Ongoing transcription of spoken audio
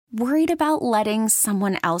Worried about letting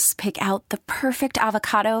someone else pick out the perfect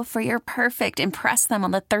avocado for your perfect impress them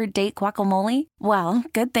on the third date guacamole? Well,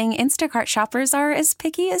 good thing Instacart shoppers are as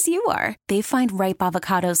picky as you are. They find ripe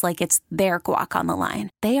avocados like it's their guac on the line.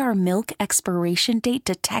 They are milk expiration date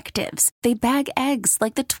detectives. They bag eggs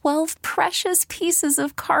like the 12 precious pieces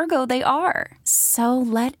of cargo they are. So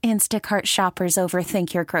let Instacart shoppers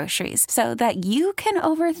overthink your groceries so that you can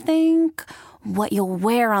overthink what you'll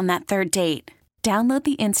wear on that third date. Download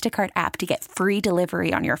the Instacart app to get free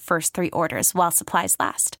delivery on your first 3 orders while supplies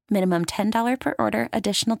last. Minimum $10 per order.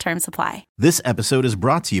 Additional terms apply. This episode is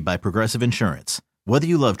brought to you by Progressive Insurance. Whether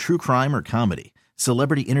you love true crime or comedy,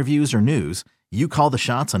 celebrity interviews or news, you call the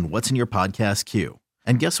shots on what's in your podcast queue.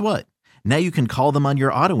 And guess what? Now you can call them on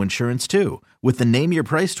your auto insurance too with the Name Your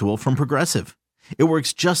Price tool from Progressive. It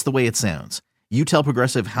works just the way it sounds. You tell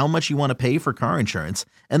Progressive how much you want to pay for car insurance,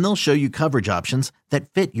 and they'll show you coverage options that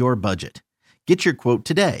fit your budget. Get your quote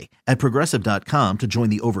today at Progressive.com to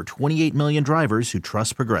join the over 28 million drivers who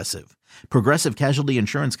trust Progressive. Progressive Casualty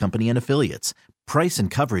Insurance Company and Affiliates. Price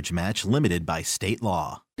and coverage match limited by state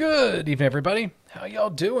law. Good evening, everybody. How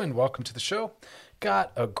y'all doing? Welcome to the show.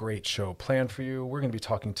 Got a great show planned for you. We're going to be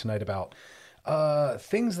talking tonight about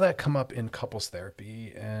things that come up in couples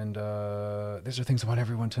therapy, and these are things I want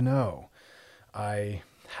everyone to know. I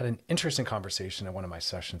had an interesting conversation at one of my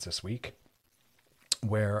sessions this week,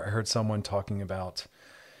 where I heard someone talking about,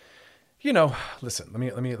 listen, let me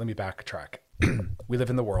backtrack. We live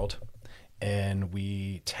in the world, and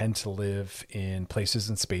we tend to live in places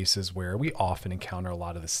and spaces where we often encounter a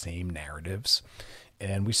lot of the same narratives,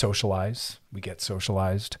 and we socialize, we get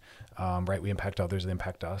socialized, right? We impact others, they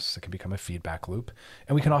impact us. It can become a feedback loop,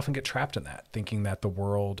 and we can often get trapped in that, thinking that the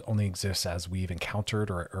world only exists as we've encountered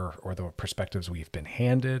or the perspectives we've been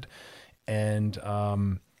handed. And,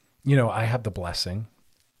 I have the blessing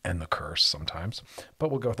and the curse sometimes, but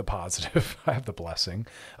we'll go with the positive. I have the blessing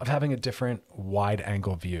of having a different wide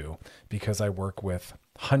angle view because I work with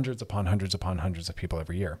hundreds upon hundreds upon hundreds of people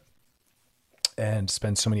every year and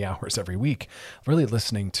spend so many hours every week really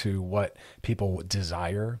listening to what people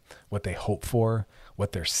desire, what they hope for,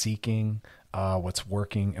 what they're seeking, what's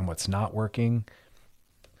working and what's not working.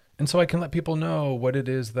 And so I can let people know what it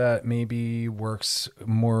is that maybe works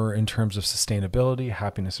more in terms of sustainability,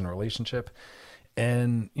 happiness in a relationship.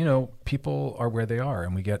 And, people are where they are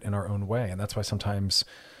and we get in our own way. And that's why sometimes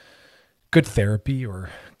good therapy or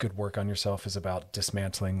good work on yourself is about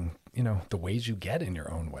dismantling, the ways you get in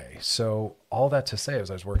your own way. So all that to say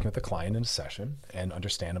is I was working with a client in a session, and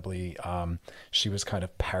understandably, she was kind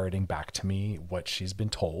of parroting back to me what she's been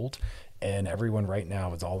told. And everyone right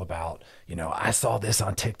now is all about, I saw this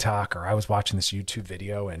on TikTok, or I was watching this YouTube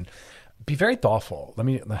video. And be very thoughtful. I'm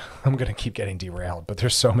going to keep getting derailed, but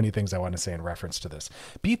there's so many things I want to say in reference to this.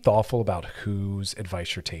 Be thoughtful about whose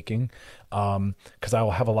advice you're taking. Cause I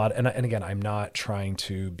will have a lot. And again, I'm not trying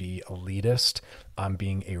to be elitist. I'm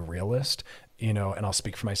being a realist. And I'll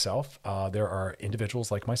speak for myself. There are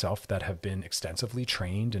individuals like myself that have been extensively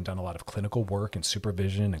trained and done a lot of clinical work and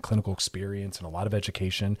supervision and clinical experience and a lot of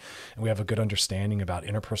education. And we have a good understanding about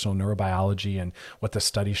interpersonal neurobiology and what the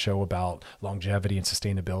studies show about longevity and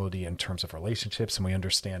sustainability in terms of relationships. And we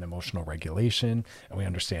understand emotional regulation, and we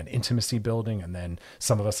understand intimacy building. And then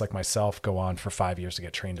some of us like myself go on for 5 years to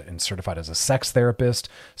get trained and certified as a sex therapist.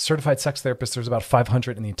 Certified sex therapists, there's about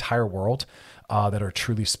 500 in the entire world that are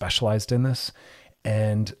truly specialized in this.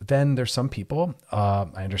 And then there's some people, I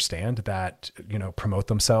understand, that, promote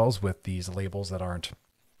themselves with these labels that aren't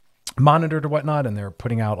monitored or whatnot, and they're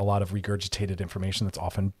putting out a lot of regurgitated information that's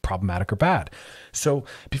often problematic or bad. So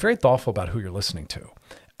be very thoughtful about who you're listening to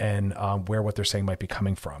and where what they're saying might be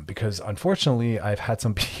coming from. Because unfortunately, I've had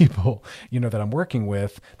some people, that I'm working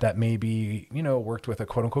with that maybe, worked with a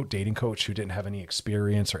quote unquote dating coach who didn't have any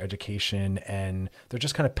experience or education. And they're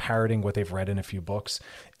just kind of parroting what they've read in a few books.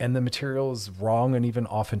 And the material is wrong and even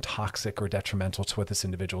often toxic or detrimental to what this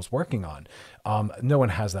individual is working on. No one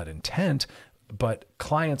has that intent, but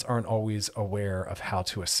clients aren't always aware of how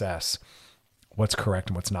to assess what's correct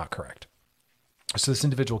and what's not correct. So this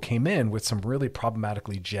individual came in with some really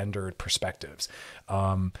problematically gendered perspectives.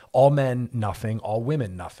 All men, nothing. All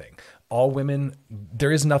women, nothing. All women,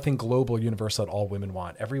 there is nothing global, universal that all women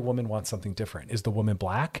want. Every woman wants something different. Is the woman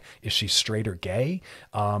black? Is she straight or gay?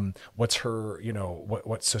 What's her,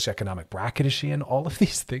 what socioeconomic bracket is she in? All of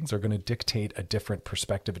these things are going to dictate a different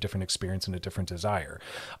perspective, a different experience, and a different desire.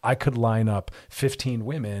 I could line up 15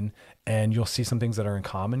 women and you'll see some things that are in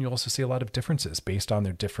common. You'll also see a lot of differences based on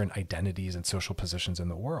their different identities and social positions in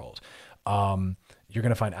the world. You're going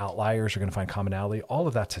to find outliers. You're going to find commonality. All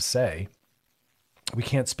of that to say, we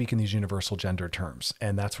can't speak in these universal gender terms.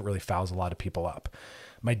 And that's what really fouls a lot of people up.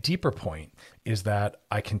 My deeper point is that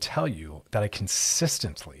I can tell you that I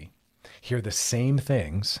consistently hear the same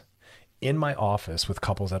things in my office with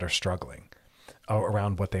couples that are struggling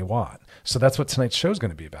around what they want. So that's what tonight's show is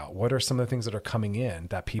going to be about. What are some of the things that are coming in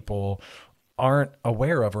that people aren't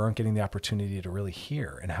aware of or aren't getting the opportunity to really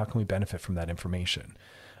hear? And how can we benefit from that information?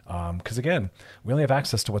 Because again, we only have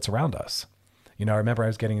access to what's around us. You know, I remember I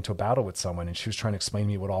was getting into a battle with someone and she was trying to explain to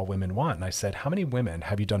me what all women want. And I said, how many women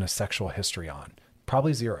have you done a sexual history on?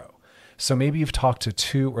 Probably zero. So maybe you've talked to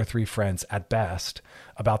 2 or 3 friends at best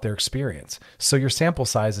about their experience. So your sample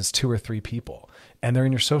size is 2 or 3 people and they're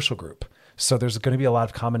in your social group. So there's going to be a lot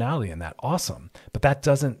of commonality in that. Awesome. But that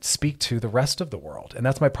doesn't speak to the rest of the world. And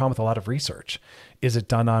that's my problem with a lot of research. Is it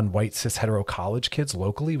done on white cis hetero college kids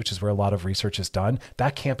locally, which is where a lot of research is done?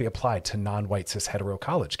 That can't be applied to non-white cis hetero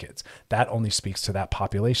college kids. That only speaks to that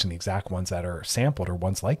population, the exact ones that are sampled or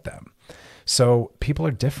ones like them. So people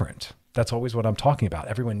are different. That's always what I'm talking about.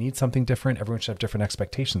 Everyone needs something different. Everyone should have different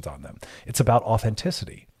expectations on them. It's about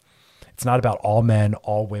authenticity. It's not about all men,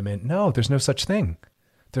 all women. No, there's no such thing.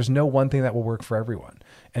 There's no one thing that will work for everyone.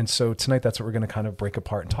 And so tonight, that's what we're going to kind of break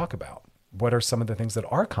apart and talk about. What are some of the things that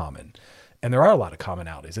are common? And there are a lot of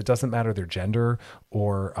commonalities. It doesn't matter their gender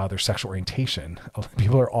or their sexual orientation.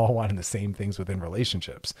 People are all wanting the same things within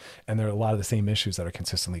relationships. And there are a lot of the same issues that are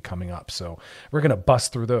consistently coming up. So we're going to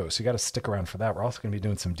bust through those. So you got to stick around for that. We're also going to be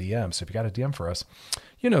doing some DMs. So if you got a DM for us,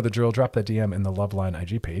 you know the drill. Drop that DM in the Loveline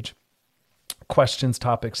IG page. Questions,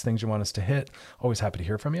 topics, things you want us to hit. Always happy to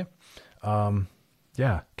hear from you.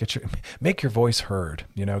 Yeah, make your voice heard,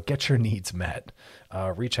 get your needs met,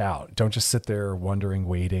 reach out. Don't just sit there wondering,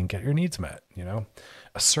 waiting, get your needs met,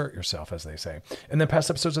 assert yourself, as they say. And then past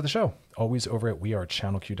episodes of the show, always over at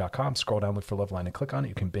wearechannelq.com. Scroll down, look for Loveline and click on it.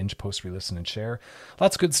 You can binge, post, re-listen, and share.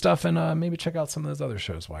 Lots of good stuff. And maybe check out some of those other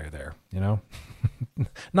shows while you're there,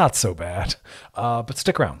 not so bad. But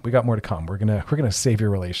stick around. We got more to come. We're going to save your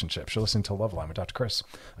relationships. You're listening to Loveline with Dr. Chris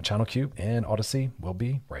on Channel Q and Odyssey. We'll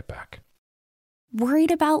be right back.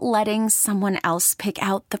 Worried about letting someone else pick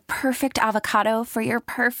out the perfect avocado for your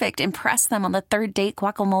perfect impress them on the third date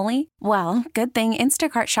guacamole? Well, good thing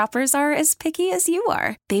Instacart shoppers are as picky as you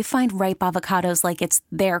are. They find ripe avocados like it's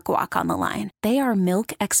their guac on the line. They are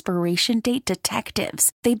milk expiration date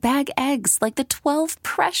detectives. They bag eggs like the 12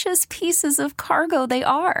 precious pieces of cargo they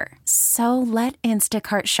are. So let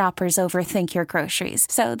Instacart shoppers overthink your groceries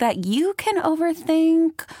so that you can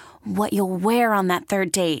overthink what you'll wear on that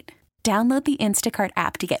third date. Download the Instacart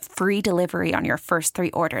app to get free delivery on your first 3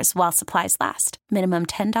 orders while supplies last. Minimum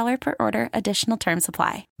 $10 per order. Additional terms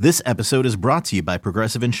apply. This episode is brought to you by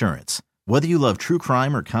Progressive Insurance. Whether you love true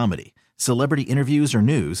crime or comedy, celebrity interviews or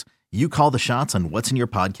news, you call the shots on what's in your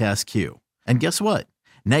podcast queue. And guess what?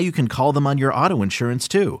 Now you can call them on your auto insurance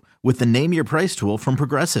too with the Name Your Price tool from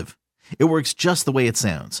Progressive. It works just the way it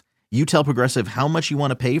sounds. You tell Progressive how much you want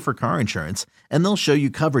to pay for car insurance, and they'll show you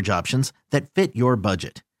coverage options that fit your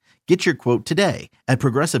budget. Get your quote today at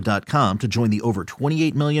Progressive.com to join the over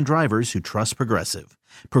 28 million drivers who trust Progressive.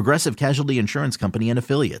 Progressive Casualty Insurance Company and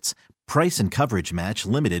Affiliates. Price and coverage match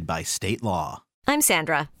limited by state law. I'm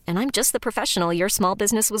Sandra, and I'm just the professional your small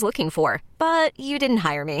business was looking for. But you didn't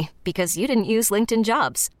hire me because you didn't use LinkedIn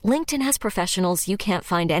Jobs. LinkedIn has professionals you can't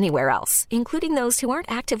find anywhere else, including those who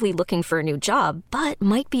aren't actively looking for a new job, but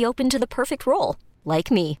might be open to the perfect role,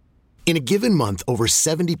 like me. In a given month, over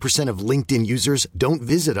 70% of LinkedIn users don't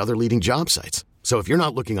visit other leading job sites. So if you're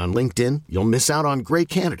not looking on LinkedIn, you'll miss out on great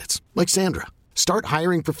candidates like Sandra. Start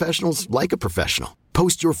hiring professionals like a professional.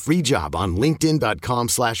 Post your free job on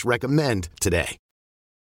linkedin.com/recommend today.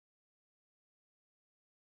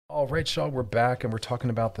 All right, Shaw, we're back and we're talking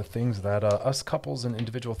about the things that us couples and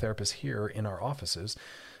individual therapists hear in our offices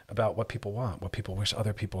about what people want, what people wish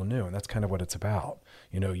other people knew. And that's kind of what it's about.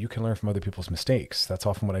 You can learn from other people's mistakes. That's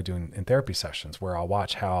often what I do in therapy sessions, where I'll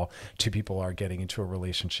watch how 2 people are getting into a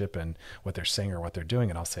relationship and what they're saying or what they're doing.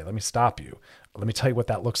 And I'll say, let me stop you. Let me tell you what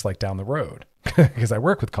that looks like down the road. Because I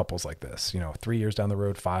work with couples like this, 3 years down the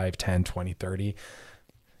road, 5, 10, 20, 30.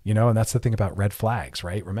 And that's the thing about red flags,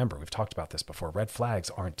 right? Remember, we've talked about this before. Red flags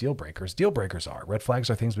aren't deal breakers. Deal breakers are. Red flags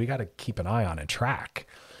are things we got to keep an eye on and track.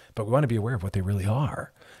 But we want to be aware of what they really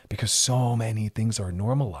are, because so many things are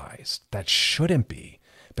normalized that shouldn't be,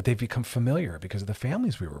 but they've become familiar because of the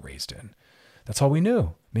families we were raised in. That's all we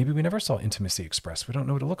knew. Maybe we never saw intimacy expressed. We don't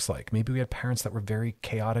know what it looks like. Maybe we had parents that were very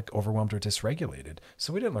chaotic, overwhelmed, or dysregulated,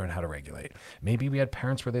 so we didn't learn how to regulate. Maybe we had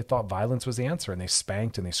parents where they thought violence was the answer, and they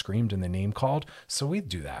spanked and they screamed and they name called, so we'd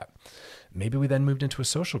do that. Maybe we then moved into a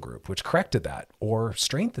social group, which corrected that or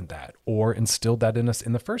strengthened that or instilled that in us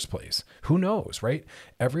in the first place. Who knows, right?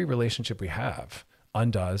 Every relationship we have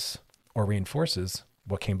undoes or reinforces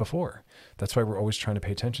what came before. That's why we're always trying to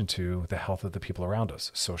pay attention to the health of the people around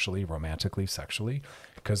us, socially, romantically, sexually,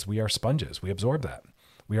 because we are sponges. We absorb that.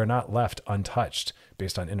 We are not left untouched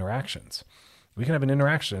based on interactions. We can have an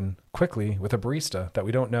interaction quickly with a barista that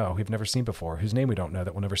we don't know, we've never seen before, whose name we don't know,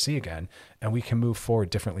 that we'll never see again, and we can move forward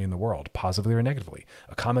differently in the world, positively or negatively.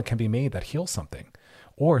 A comment can be made that heals something,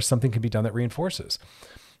 or something can be done that reinforces.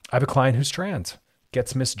 I have a client who's trans,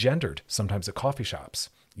 gets misgendered, sometimes at coffee shops.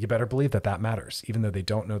 You better believe that that matters, even though they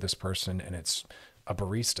don't know this person and it's a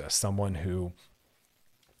barista, someone who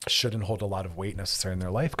shouldn't hold a lot of weight necessarily in their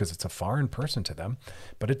life because it's a foreign person to them,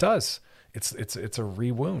 but it does. It's a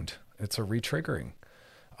re-wound. It's a re-triggering.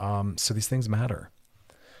 So these things matter.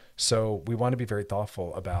 So we want to be very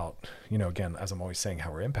thoughtful about, again, as I'm always saying,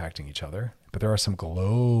 how we're impacting each other, but there are some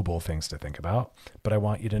global things to think about, but I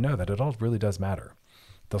want you to know that it all really does matter.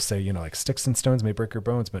 They'll say, like sticks and stones may break your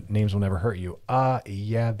bones, but names will never hurt you.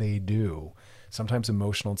 Yeah, they do. Sometimes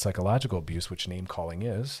emotional and psychological abuse, which name calling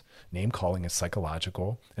is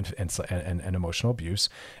psychological and emotional abuse.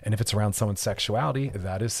 And if it's around someone's sexuality,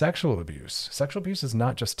 that is sexual abuse. Sexual abuse is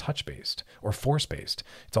not just touch-based or force-based.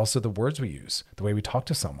 It's also the words we use, the way we talk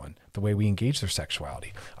to someone, the way we engage their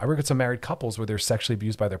sexuality. I work with some married couples where they're sexually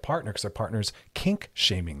abused by their partner because their partner's kink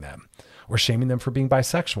shaming them or shaming them for being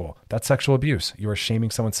bisexual. That's sexual abuse. You are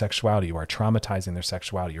shaming someone's sexuality. You are traumatizing their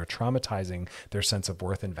sexuality. You're traumatizing their sense of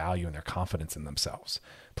worth and value and their confidence in themselves.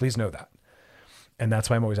 Please know that. And that's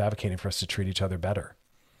why I'm always advocating for us to treat each other better.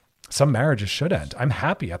 Some marriages should end. I'm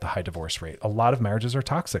happy at the high divorce rate. A lot of marriages are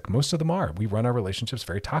toxic. Most of them are. We run our relationships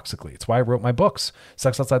very toxically. It's why I wrote my books,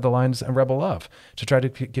 Sex Outside the Lines and Rebel Love, to try to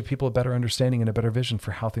give people a better understanding and a better vision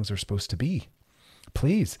for how things are supposed to be.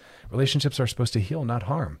 Please, relationships are supposed to heal, not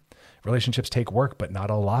harm. Relationships take work, but not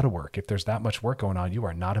a lot of work. If there's that much work going on, you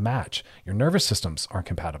are not a match. Your nervous systems aren't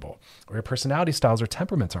compatible, or your personality styles or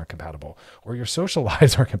temperaments aren't compatible, or your social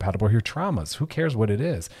lives aren't compatible, or your traumas. Who cares what it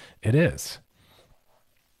is? It is.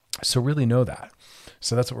 So really know that.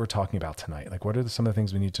 So that's what we're talking about tonight. Like, what are some of the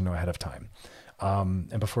things we need to know ahead of time?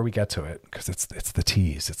 And before we get to it, because it's the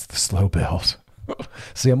tease, it's the slow build.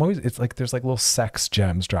 See, it's like there's like little sex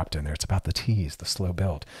gems dropped in there. It's about the tease, the slow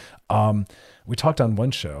build. We talked on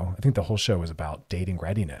one show, I think the whole show was about dating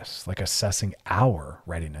readiness, like assessing our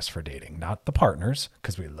readiness for dating, not the partners,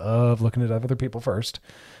 because we love looking at other people first.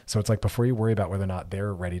 So it's like, before you worry about whether or not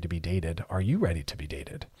they're ready to be dated, are you ready to be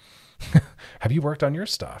dated? Have you worked on your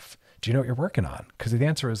stuff? Do you know what you're working on? Because if the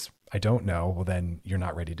answer is, I don't know, well, then you're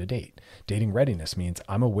not ready to date. Dating readiness means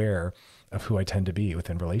I'm aware of who I tend to be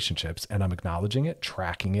within relationships, and I'm acknowledging it,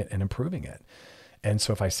 tracking it, and improving it. And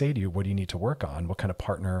so if I say to you, what do you need to work on? What kind of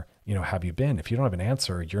partner, have you been? If you don't have an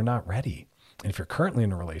answer, you're not ready. And if you're currently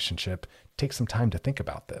in a relationship, take some time to think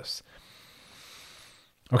about this.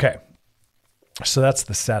 Okay. So that's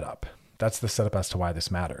the setup. That's the setup as to why this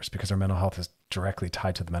matters, because our mental health is directly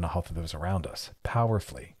tied to the mental health of those around us,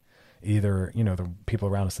 powerfully. Either, the people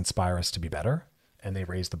around us inspire us to be better, and they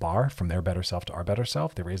raise the bar from their better self to our better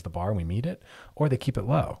self. They raise the bar and we meet it, or they keep it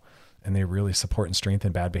low and they really support and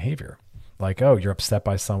strengthen bad behavior. Like, oh, you're upset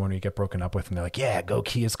by someone or you get broken up with, and they're like, yeah, go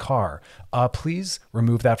key his car. Please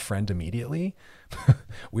remove that friend immediately.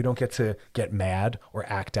 We don't get to get mad or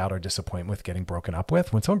act out our disappointment with getting broken up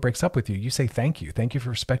with. When someone breaks up with you, you say, thank you. Thank you for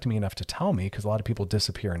respecting me enough to tell me, because a lot of people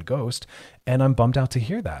disappear and ghost, and I'm bummed out to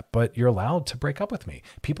hear that. But you're allowed to break up with me.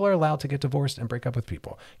 People are allowed to get divorced and break up with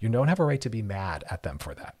people. You don't have a right to be mad at them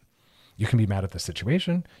for that. You can be mad at the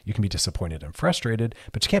situation. You can be disappointed and frustrated,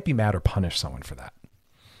 but you can't be mad or punish someone for that.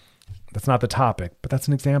 That's not the topic, but that's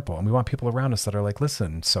an example. And we want people around us that are like,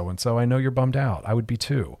 listen, so-and-so, I know you're bummed out. I would be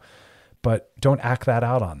too. But don't act that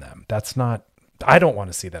out on them. I don't want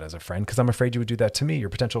to see that as a friend, because I'm afraid you would do that to me. Your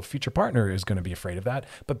potential future partner is going to be afraid of that.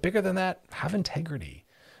 But bigger than that, have integrity.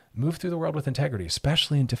 Move through the world with integrity,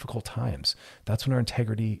 especially in difficult times. That's when our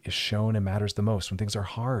integrity is shown and matters the most. When things are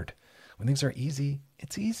hard, when things are easy,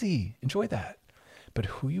 it's easy. Enjoy that. But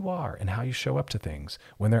who you are and how you show up to things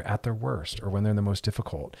when they're at their worst or when they're the most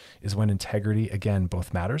difficult is when integrity, again,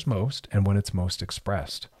 both matters most and when it's most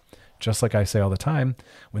expressed. Just like I say all the time,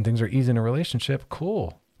 when things are easy in a relationship,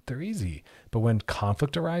 cool, they're easy. But when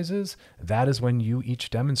conflict arises, that is when you each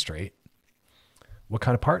demonstrate what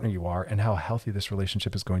kind of partner you are and how healthy this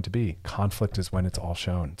relationship is going to be. Conflict is when it's all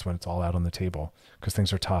shown. It's when it's all out on the table, because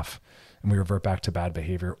things are tough and we revert back to bad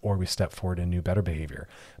behavior, or we step forward in new, better behavior.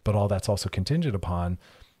 But all that's also contingent upon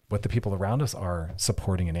what the people around us are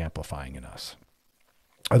supporting and amplifying in us.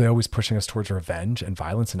 Are they always pushing us towards revenge and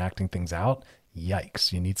violence and acting things out?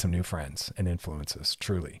 Yikes, you need some new friends and influences,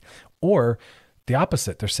 truly. Or the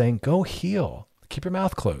opposite, they're saying, go heal, keep your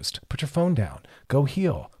mouth closed, put your phone down, go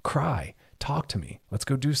heal, cry, talk to me, let's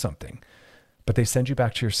go do something. But they send you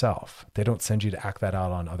back to yourself. They don't send you to act that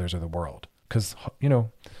out on others or the world. Because,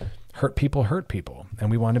 hurt people.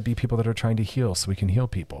 And we want to be people that are trying to heal so we can heal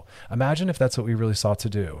people. Imagine if that's what we really sought to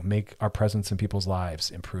do, make our presence in people's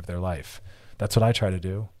lives, improve their life. That's what I try to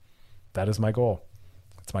do. That is my goal.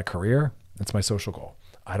 It's my career. It's my social goal.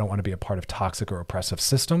 I don't want to be a part of toxic or oppressive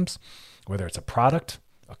systems, whether it's a product,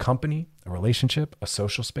 a company, a relationship, a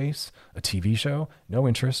social space, a TV show, no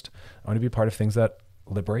interest. I want to be a part of things that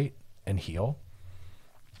liberate and heal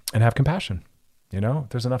and have compassion.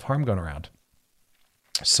 There's enough harm going around.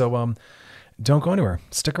 So don't go anywhere.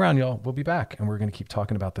 Stick around, y'all. We'll be back, and we're going to keep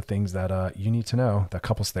talking about the things that you need to know that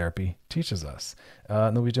couples therapy teaches us.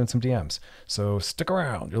 And then we'll be doing some DMs. So stick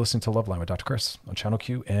around. You're listening to Loveline with Dr. Chris on Channel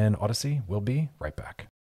Q and Odyssey. We'll be right back.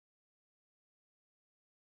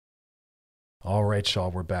 All right,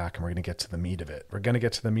 y'all, we're back, and we're going to get to the meat of it.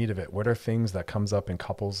 What are things that comes up in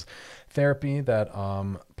couples therapy that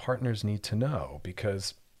partners need to know?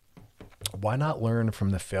 Because why not learn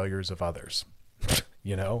from the failures of others?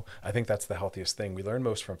 I think that's the healthiest thing. We learn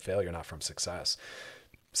most from failure, not from success.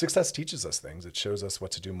 Success teaches us things. It shows us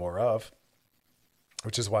what to do more of,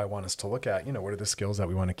 which is why I want us to look at, what are the skills that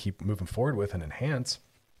we want to keep moving forward with and enhance.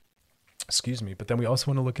 But then we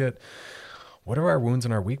also want to look at what are our wounds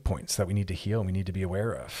and our weak points that we need to heal and we need to be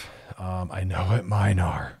aware of. I know what mine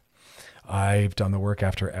are. I've done the work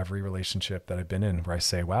after every relationship that I've been in where I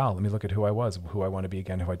say, wow, let me look at who I was, who I want to be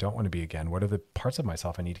again, who I don't want to be again. What are the parts of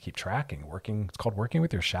myself I need to keep tracking? It's called working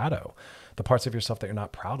with your shadow, the parts of yourself that you're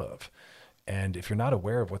not proud of. And if you're not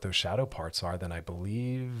aware of what those shadow parts are, then I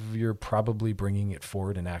believe you're probably bringing it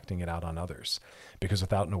forward and acting it out on others. Because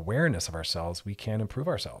without an awareness of ourselves, we can't improve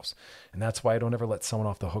ourselves. And that's why I don't ever let someone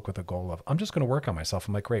off the hook with a goal of, I'm just going to work on myself.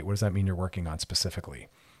 I'm like, great, what does that mean you're working on specifically?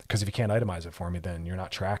 Because if you can't itemize it for me, then you're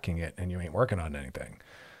not tracking it and you ain't working on anything.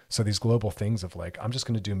 So these global things of like, I'm just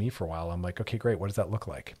going to do me for a while. I'm like, okay, great. What does that look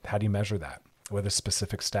like? How do you measure that? What are the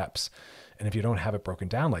specific steps? And if you don't have it broken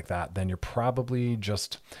down like that, then you're probably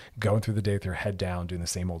just going through the day with your head down, doing the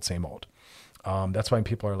same old. That's why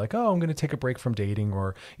people are like, oh, I'm going to take a break from dating,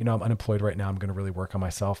 or, I'm unemployed right now. I'm going to really work on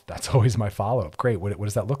myself. That's always my follow-up. Great. What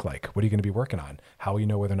does that look like? What are you going to be working on? How will you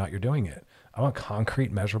know whether or not you're doing it? I want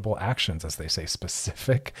concrete, measurable actions, as they say,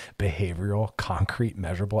 specific, behavioral, concrete,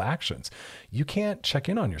 measurable actions. You can't check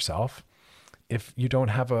in on yourself if you don't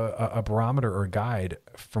have a barometer or a guide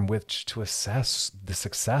from which to assess the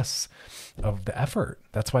success of the effort.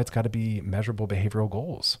 That's why it's got to be measurable behavioral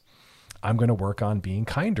goals. I'm going to work on being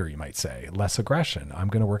kinder, you might say, less aggression. I'm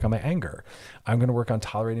going to work on my anger. I'm going to work on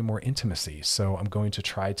tolerating more intimacy. So I'm going to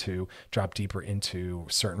try to drop deeper into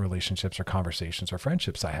certain relationships or conversations or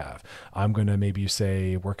friendships I have. I'm going to maybe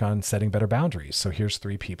say, work on setting better boundaries. So here's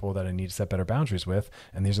 3 people that I need to set better boundaries with,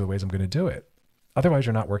 and these are the ways I'm going to do it. Otherwise,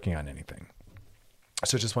 you're not working on anything.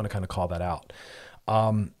 So I just want to kind of call that out.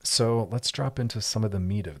 So let's drop into some of the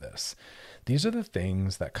meat of this. These are the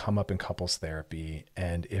things that come up in couples therapy.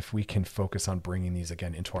 And if we can focus on bringing these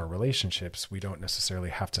again into our relationships, we don't necessarily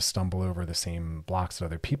have to stumble over the same blocks that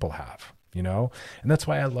other people have, And that's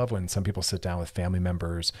why I love when some people sit down with family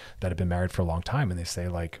members that have been married for a long time and they say,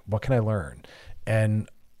 like, what can I learn? And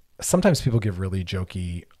sometimes people give really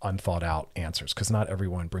jokey, unthought out answers because not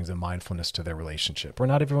everyone brings a mindfulness to their relationship, or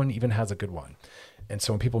not everyone even has a good one. And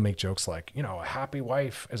so when people make jokes like, a happy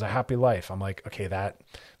wife is a happy life, I'm like, okay, that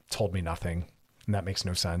told me nothing. And that makes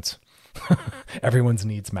no sense. Everyone's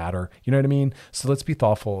needs matter. You know what I mean? So let's be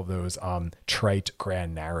thoughtful of those trite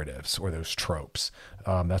grand narratives or those tropes.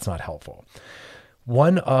 That's not helpful.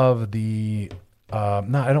 One of the I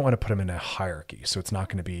don't want to put them in a hierarchy, so it's not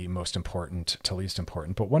going to be most important to least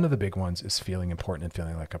important, but one of the big ones is feeling important and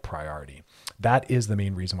feeling like a priority. That is the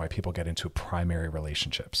main reason why people get into primary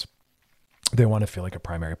relationships. They want to feel like a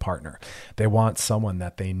primary partner. They want someone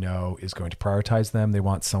that they know is going to prioritize them. They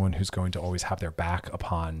want someone who's going to always have their back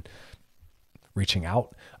upon reaching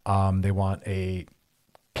out. They want a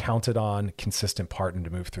counted on, consistent partner to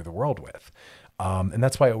move through the world with. And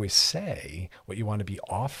that's why I always say what you want to be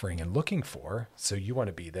offering and looking for. So you want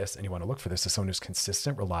to be this and you want to look for this as someone who's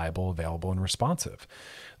consistent, reliable, available, and responsive.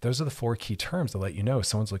 Those are the 4 key terms that let you know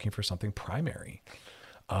someone's looking for something primary.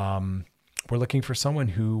 We're looking for someone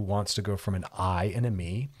who wants to go from an I and a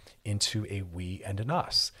me into a we and an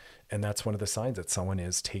us. And that's one of the signs that someone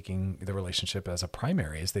is taking the relationship as a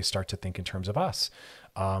primary, is they start to think in terms of us.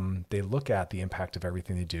 They look at the impact of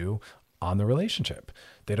everything they do on the relationship.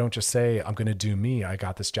 They don't just say, I'm going to do me. I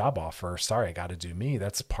got this job offer. Sorry, I got to do me.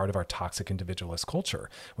 That's part of our toxic individualist culture.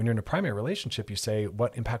 When you're in a primary relationship, you say,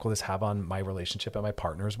 what impact will this have on my relationship and my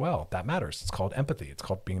partner as well? That matters. It's called empathy. It's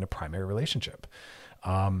called being in a primary relationship.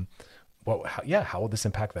 how will this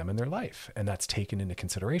impact them in their life? And that's taken into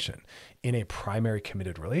consideration. In a primary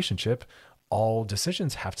committed relationship, all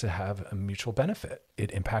decisions have to have a mutual benefit.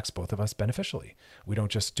 It impacts both of us beneficially. We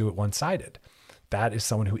don't just do it one-sided. That is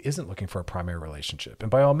someone who isn't looking for a primary relationship.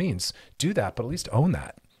 And by all means, do that, but at least own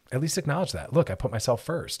that. At least acknowledge that. Look, I put myself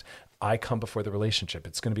first. I come before the relationship.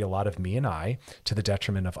 It's going to be a lot of me and I to the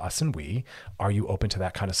detriment of us and we. Are you open to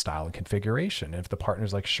that kind of style and configuration? And if the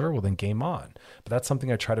partner's like, sure, well then game on. But that's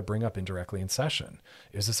something I try to bring up indirectly in session.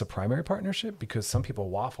 Is this a primary partnership? Because some people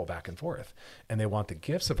waffle back and forth and they want the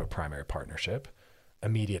gifts of a primary partnership,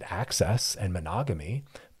 immediate access and monogamy,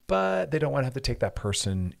 but they don't want to have to take that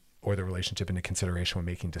person or the relationship into consideration when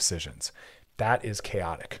making decisions. That is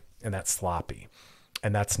chaotic and that's sloppy.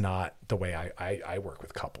 And that's not the way I work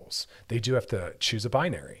with couples. They do have to choose a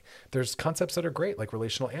binary. There's concepts that are great, like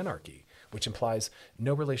relational anarchy, which implies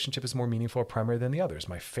no relationship is more meaningful or primary than the others.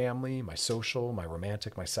 My family, my social, my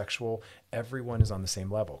romantic, my sexual, everyone is on the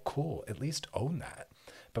same level. Cool, at least own that.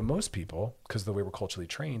 But most people, because of the way we're culturally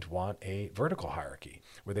trained, want a vertical hierarchy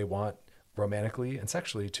where they want romantically and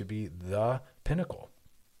sexually to be the pinnacle.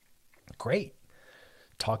 Great.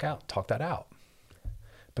 Talk that out.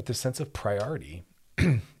 But the sense of priority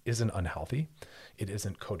isn't unhealthy. It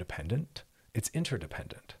isn't codependent. It's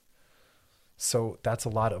interdependent. So that's a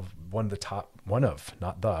lot of one of the top ones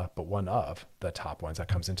that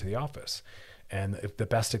comes into the office. And if the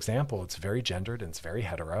best example, it's very gendered and it's very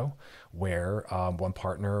hetero, where one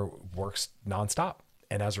partner works nonstop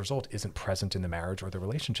and as a result isn't present in the marriage or the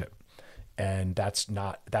relationship. And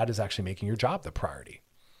that is actually making your job the priority.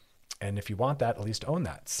 And if you want that, at least own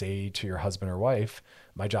that. Say to your husband or wife,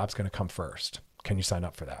 my job's going to come first. Can you sign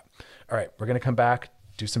up for that? All right, we're going to come back,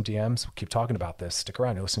 do some DMs. We'll keep talking about this. Stick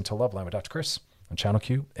around. You're listening to Loveline with Dr. Chris on Channel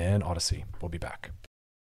Q and Odyssey. We'll be back.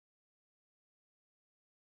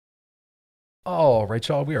 All right,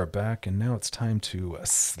 y'all, we are back, and now it's time to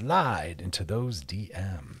slide into those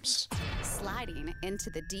DMs. Sliding into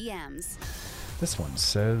the DMs. This one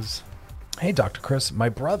says, hey, Dr. Chris, my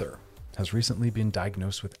brother has recently been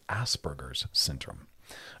diagnosed with Asperger's syndrome.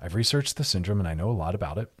 I've researched the syndrome and I know a lot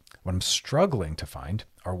about it. What I'm struggling to find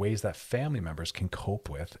are ways that family members can cope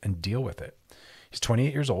with and deal with it. He's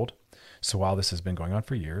 28 years old, so while this has been going on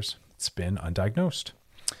for years, it's been undiagnosed.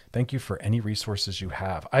 Thank you for any resources you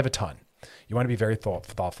have. I have a ton. You want to be very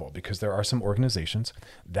thoughtful because there are some organizations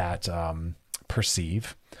that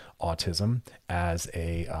perceive autism as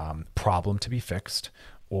a problem to be fixed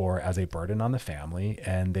or as a burden on the family,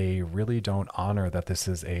 and they really don't honor that this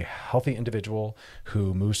is a healthy individual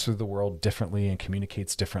who moves through the world differently and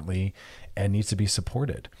communicates differently and needs to be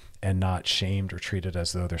supported and not shamed or treated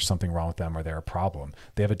as though there's something wrong with them or they're a problem.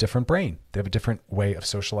 They have a different brain. They have a different way of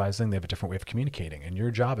socializing. They have a different way of communicating. And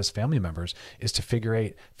your job as family members is to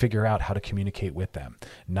figure out how to communicate with them,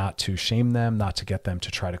 not to shame them, not to get them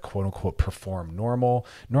to try to quote unquote perform normal.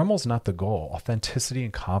 Normal is not the goal. Authenticity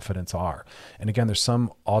and confidence are. And again, there's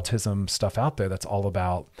some autism stuff out there that's all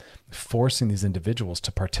about forcing these individuals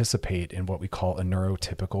to participate in what we call a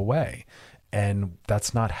neurotypical way. And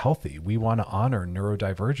that's not healthy. We want to honor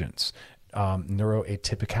neurodivergence,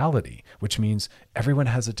 neuroatypicality, which means everyone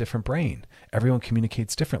has a different brain. Everyone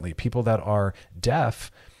communicates differently. People that are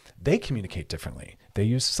deaf, they communicate differently. They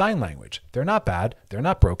use sign language. They're not bad. They're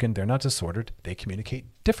not broken. They're not disordered. They communicate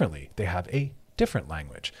differently. They have a different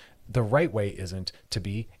language. The right way isn't to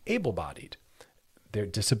be able-bodied. Their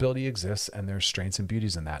disability exists and there's strengths and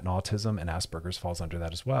beauties in that. And autism and Asperger's falls under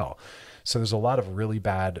that as well. So there's a lot of really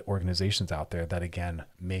bad organizations out there that, again,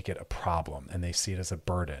 make it a problem and they see it as a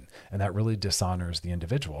burden. And that really dishonors the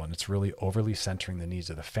individual. And it's really overly centering the needs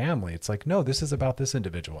of the family. It's like, no, this is about this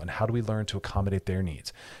individual. And how do we learn to accommodate their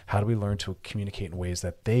needs? How do we learn to communicate in ways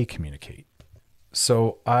that they communicate?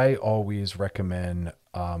 So I always recommend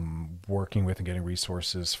working with and getting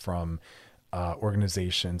resources from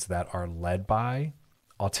organizations that are led by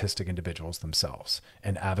autistic individuals themselves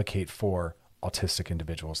and advocate for autistic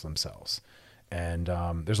individuals themselves. And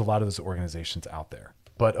there's a lot of those organizations out there,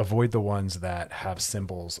 but avoid the ones that have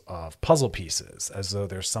symbols of puzzle pieces as though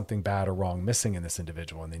there's something bad or wrong missing in this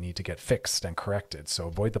individual and they need to get fixed and corrected. So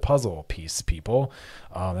avoid the puzzle piece, people.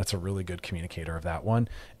 That's a really good communicator of that one.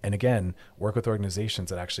 And again, work with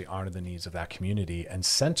organizations that actually honor the needs of that community and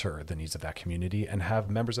center the needs of that community and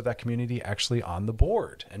have members of that community actually on the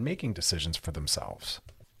board and making decisions for themselves.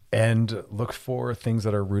 And look for things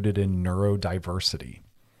that are rooted in neurodiversity.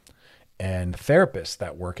 and therapists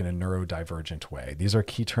that work in a neurodivergent way. These are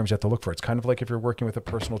key terms you have to look for. It's kind of like if you're working with a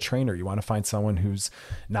personal trainer, you want to find someone who's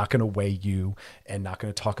not going to weigh you and not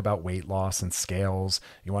going to talk about weight loss and scales.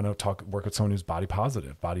 You want to work with someone who's body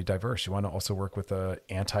positive, body diverse. You want to also work with an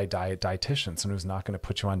anti-diet dietitian, someone who's not going to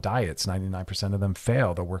put you on diets. 99% of them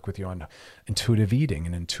fail. They'll work with you on intuitive eating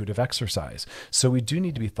and intuitive exercise. So we do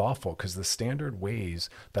need to be thoughtful, because the standard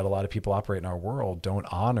ways that a lot of people operate in our world don't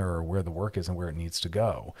honor where the work is and where it needs to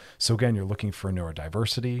go. So again, you're looking for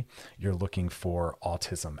neurodiversity, you're looking for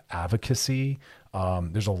autism advocacy.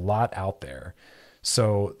 There's a lot out there.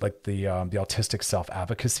 So like the Autistic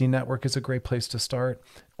Self-Advocacy Network is a great place to start.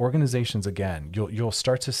 Organizations, again, you'll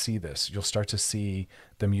start to see this. You'll start to see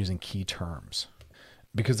them using key terms,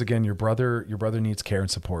 because again, your brother needs care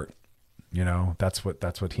and support. You know, that's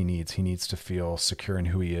what he needs. He needs to feel secure in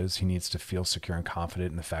who he is. He needs to feel secure and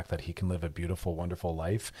confident in the fact that he can live a beautiful, wonderful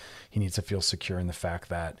life. He needs to feel secure in the fact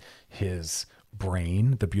that his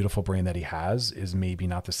brain, the beautiful brain that he has, is maybe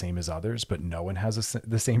not the same as others, but no one has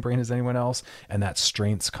the same brain as anyone else. And that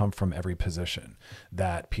strengths come from every position.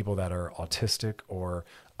 That people that are autistic or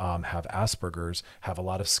have Asperger's have a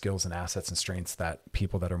lot of skills and assets and strengths that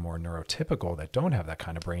people that are more neurotypical, that don't have that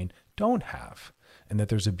kind of brain, don't have. And that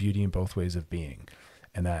there's a beauty in both ways of being,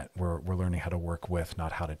 and that we're learning how to work with,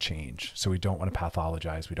 not how to change. So we don't want to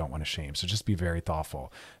pathologize. We don't want to shame. So just be very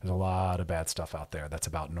thoughtful. There's a lot of bad stuff out there that's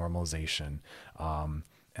about normalization.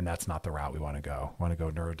 And that's not the route we want to go. We want to go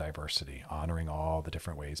neurodiversity, honoring all the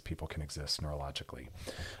different ways people can exist neurologically.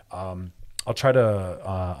 I'll try to,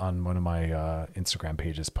 on one of my Instagram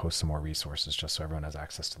pages, post some more resources just so everyone has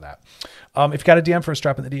access to that. If you got a DM for us,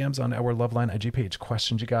 drop in the DMs on our Loveline IG page.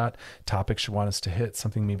 Questions you got, topics you want us to hit,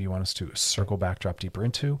 something maybe you want us to circle back, drop deeper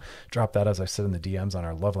into, drop that, as I said, in the DMs on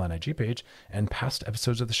our Loveline IG page, and past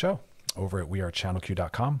episodes of the show over at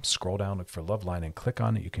wearechannelq.com. Scroll down, look for Loveline, and click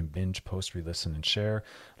on it. You can binge, post, re-listen, and share.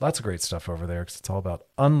 Lots of great stuff over there, because it's all about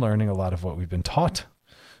unlearning a lot of what we've been taught.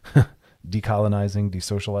 Decolonizing,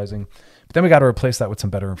 desocializing. But then we got to replace that with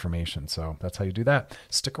some better information. So that's how you do that.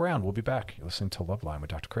 Stick around. We'll be back. You're listening to Loveline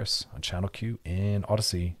with Dr. Chris on Channel Q in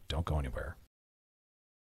Odyssey. Don't go anywhere.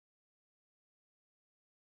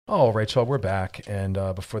 All right, y'all, we're back. And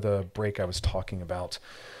before the break, I was talking about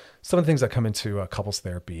some of the things that come into couples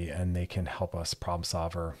therapy, and they can help us problem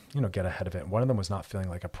solve or, get ahead of it. And one of them was not feeling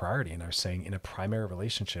like a priority. And I was saying, in a primary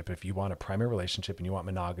relationship, if you want a primary relationship and you want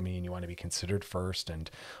monogamy and you want to be considered first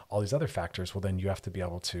and all these other factors, well, then you have to be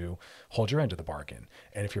able to hold your end of the bargain.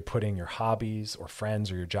 And if you're putting your hobbies or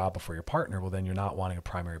friends or your job before your partner, well, then you're not wanting a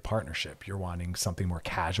primary partnership. You're wanting something more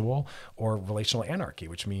casual or relational anarchy,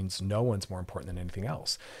 which means no one's more important than anything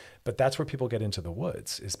else. But that's where people get into the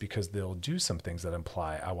woods, is because they'll do some things that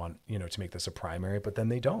imply, I want, to make this a primary, but then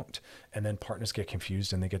they don't. And then partners get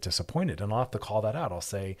confused and they get disappointed. And I'll have to call that out. I'll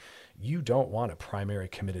say, you don't want a primary,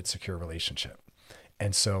 committed, secure relationship.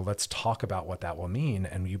 And so let's talk about what that will mean.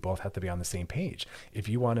 And you both have to be on the same page. If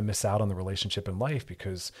you want to miss out on the relationship in life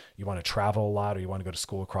because you want to travel a lot, or you want to go to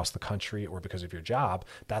school across the country, or because of your job,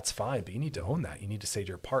 that's fine. But you need to own that. You need to say to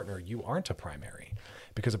your partner, you aren't a primary.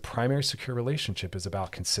 Because a primary secure relationship is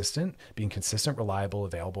about being consistent, reliable,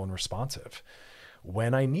 available, and responsive.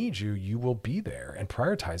 When I need you, you will be there and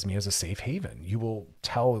prioritize me as a safe haven. You will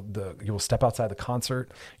step outside the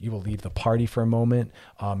concert. You will leave the party for a moment.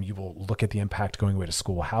 You will look at the impact going away to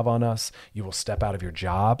school will have on us. You will step out of your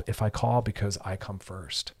job if I call, because I come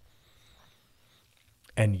first.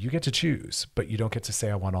 And you get to choose, but you don't get to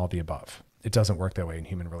say, I want all the above. It doesn't work that way in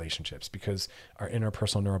human relationships, because our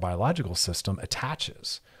interpersonal neurobiological system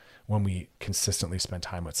attaches when we consistently spend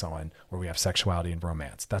time with someone where we have sexuality and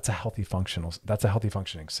romance. That's a healthy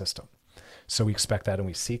functioning system. So we expect that and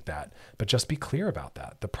we seek that, but just be clear about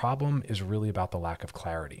that. The problem is really about the lack of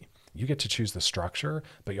clarity. You get to choose the structure,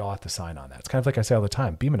 but you all have to sign on that. It's kind of like I say all the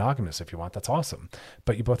time, be monogamous if you want, that's awesome.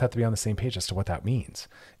 But you both have to be on the same page as to what that means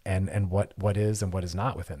and what is and what is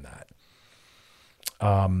not within that.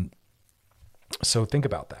 So think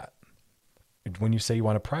about that. When you say you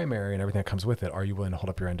want a primary and everything that comes with it, are you willing to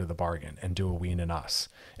hold up your end of the bargain and do a we and us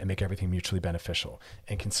and make everything mutually beneficial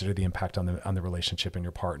and consider the impact on the relationship and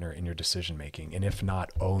your partner in your decision making? And if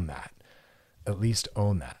not, own that. At least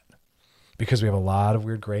own that. Because we have a lot of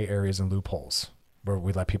weird gray areas and loopholes where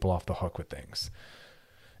we let people off the hook with things.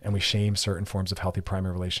 And we shame certain forms of healthy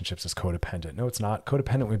primary relationships as codependent. No, it's not.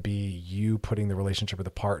 Codependent would be you putting the relationship with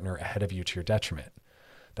a partner ahead of you to your detriment.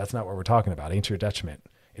 That's not what we're talking about. It ain't to your detriment.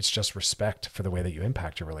 It's just respect for the way that you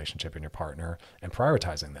impact your relationship and your partner and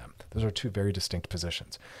prioritizing them. Those are two very distinct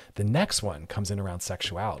positions. The next one comes in around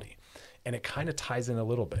sexuality. And it kind of ties in a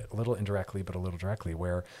little bit, a little indirectly, but a little directly,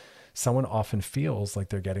 where someone often feels like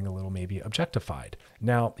they're getting a little maybe objectified.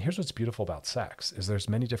 Now, here's what's beautiful about sex is there's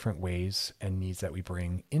many different ways and needs that we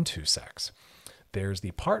bring into sex. There's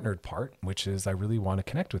the partnered part, which is I really want to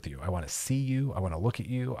connect with you. I want to see you. I want to look at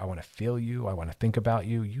you. I want to feel you. I want to think about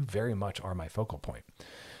you. You very much are my focal point.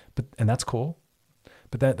 And that's cool.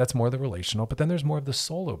 But that's more the relational. But then there's more of the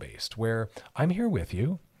solo based where I'm here with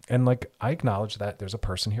you. And like, I acknowledge that there's a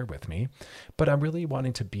person here with me, but I'm really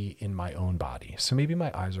wanting to be in my own body. So maybe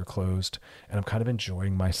my eyes are closed and I'm kind of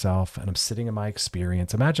enjoying myself and I'm sitting in my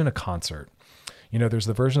experience. Imagine a concert. You know, there's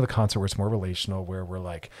the version of the concert where it's more relational, where we're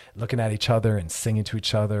like looking at each other and singing to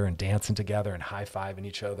each other and dancing together and high-fiving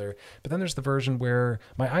each other. But then there's the version where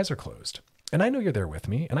my eyes are closed. And I know you're there with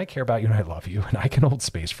me and I care about you and I love you and I can hold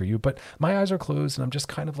space for you, but my eyes are closed and I'm just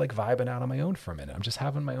kind of like vibing out on my own for a minute. I'm just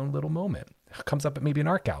having my own little moment. It comes up at maybe an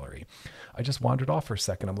art gallery. I just wandered off for a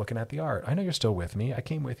second. I'm looking at the art. I know you're still with me. I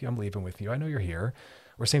came with you. I'm leaving with you. I know you're here.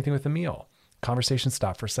 Or same thing with the meal. Conversation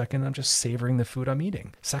stopped for a second. I'm just savoring the food I'm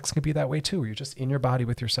eating. Sex can be that way too, where you're just in your body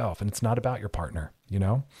with yourself and it's not about your partner, you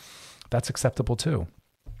know? That's acceptable too.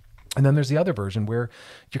 And then there's the other version where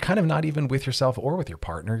you're kind of not even with yourself or with your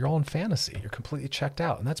partner. You're all in fantasy. You're completely checked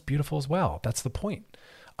out. And that's beautiful as well. That's the point.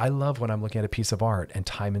 I love when I'm looking at a piece of art and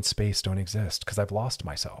time and space don't exist because I've lost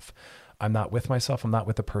myself. I'm not with myself. I'm not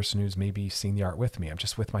with the person who's maybe seeing the art with me. I'm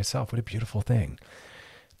just with myself. What a beautiful thing.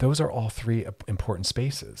 Those are all three important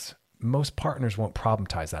spaces. Most partners won't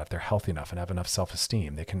problematize that if they're healthy enough and have enough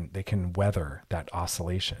self-esteem. They can weather that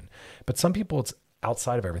oscillation. But some people, it's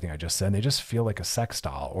outside of everything I just said, and they just feel like a sex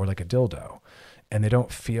doll or like a dildo. And they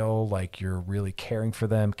don't feel like you're really caring for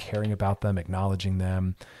them, caring about them, acknowledging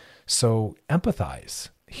them. So empathize,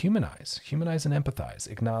 humanize and empathize.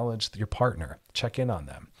 Acknowledge your partner, check in on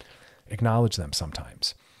them, acknowledge them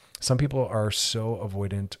sometimes. Some people are so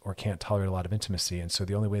avoidant or can't tolerate a lot of intimacy. And so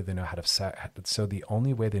the only way they know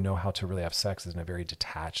how to really have sex is in a very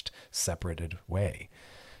detached, separated way.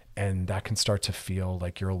 And that can start to feel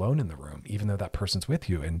like you're alone in the room, even though that person's with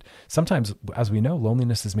you. And sometimes, as we know,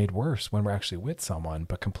 loneliness is made worse when we're actually with someone,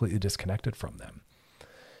 but completely disconnected from them.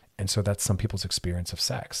 And so that's some people's experience of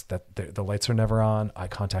sex, that the lights are never on, eye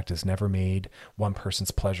contact is never made, one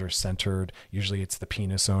person's pleasure is centered. Usually it's the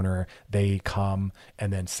penis owner, they come,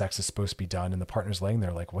 and then sex is supposed to be done, and the partner's laying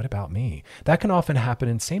there like, what about me? That can often happen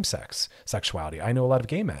in same-sex sexuality. I know a lot of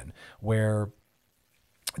gay men where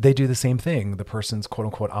they do the same thing. The person's quote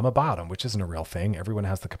unquote, I'm a bottom, which isn't a real thing. Everyone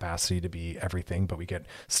has the capacity to be everything, but we get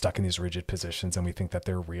stuck in these rigid positions and we think that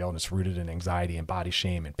they're real, and it's rooted in anxiety and body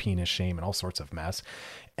shame and penis shame and all sorts of mess.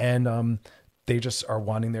 And they just are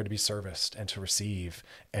wanting there to be serviced and to receive,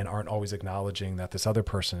 and aren't always acknowledging that this other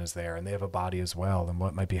person is there and they have a body as well and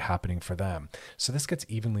what might be happening for them. So this gets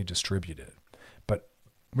evenly distributed. But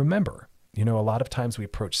remember, you know, a lot of times we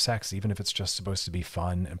approach sex, even if it's just supposed to be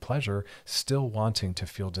fun and pleasure, still wanting to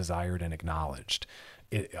feel desired and acknowledged.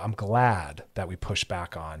 I'm glad that we push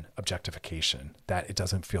back on objectification, that it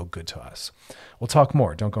doesn't feel good to us. We'll talk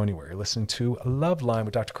more. Don't go anywhere. You're listening to Love Line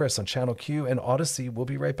with Dr. Chris on Channel Q and Odyssey. We'll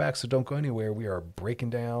be right back, so don't go anywhere. We are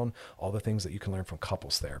breaking down all the things that you can learn from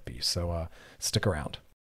couples therapy. So stick around.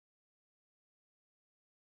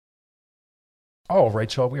 All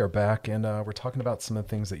right, y'all, we are back, and we're talking about some of the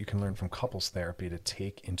things that you can learn from couples therapy to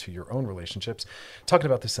take into your own relationships. Talking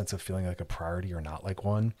about the sense of feeling like a priority or not like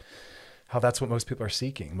one, how that's what most people are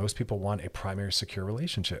seeking. Most people want a primary secure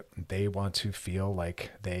relationship. They want to feel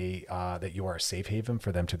like that you are a safe haven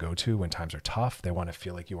for them to go to when times are tough. They want to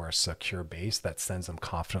feel like you are a secure base that sends them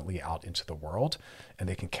confidently out into the world, and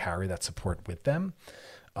they can carry that support with them.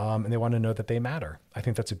 And they want to know that they matter. I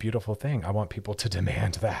think that's a beautiful thing. I want people to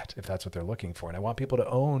demand that if that's what they're looking for. And I want people to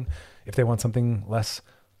own if they want something less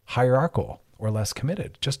hierarchical or less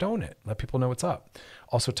committed. Just own it. Let people know what's up.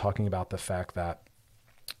 Also talking about the fact that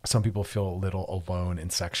some people feel a little alone in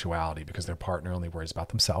sexuality because their partner only worries about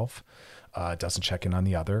themselves, doesn't check in on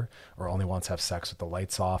the other, or only wants to have sex with the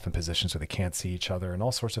lights off in positions where they can't see each other, and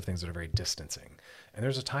all sorts of things that are very distancing. And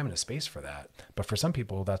there's a time and a space for that. But for some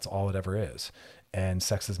people, that's all it ever is. And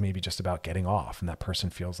sex is maybe just about getting off, and that person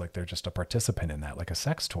feels like they're just a participant in that, like a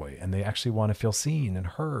sex toy. And they actually want to feel seen and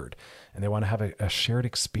heard, and they want to have a shared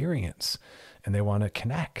experience, and they want to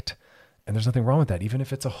connect. And there's nothing wrong with that, even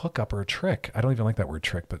if it's a hookup or a trick. I don't even like that word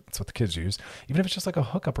trick, but it's what the kids use. Even if it's just like a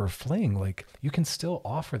hookup or a fling, like you can still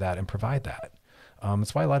offer that and provide that.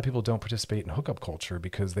 It's why a lot of people don't participate in hookup culture,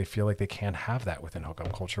 because they feel like they can't have that within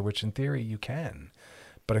hookup culture, which in theory you can.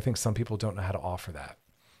 But I think some people don't know how to offer that.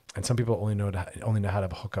 And some people only know how to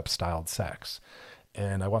have hookup styled sex.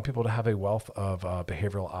 And I want people to have a wealth of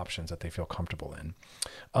behavioral options that they feel comfortable in.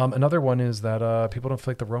 Another one is that people don't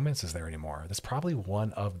feel like the romance is there anymore. That's probably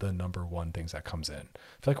one of the number one things that comes in.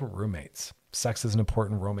 I feel like we're roommates. Sex isn't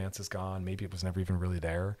important. Romance is gone. Maybe it was never even really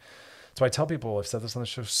there. So I tell people, I've said this on the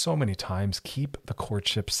show so many times, keep the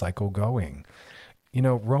courtship cycle going. You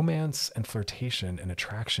know, romance and flirtation and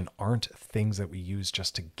attraction aren't things that we use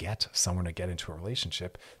just to get someone to get into a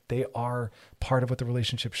relationship. They are part of what the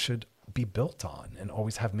relationship should be built on and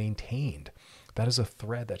always have maintained. That is a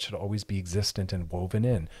thread that should always be existent and woven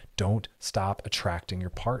in. Don't stop attracting your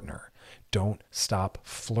partner. Don't stop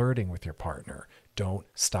flirting with your partner. Don't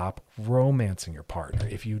stop romancing your partner.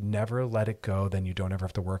 If you never let it go, then you don't ever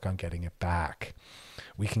have to work on getting it back.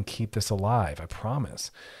 We can keep this alive, I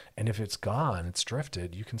promise. And if it's gone, it's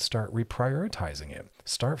drifted, you can start reprioritizing it.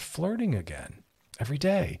 Start flirting again every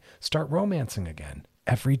day. Start romancing again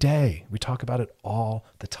every day. We talk about it all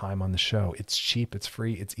the time on the show. It's cheap, it's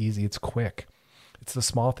free, it's easy, it's quick. It's the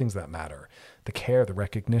small things that matter. The care, the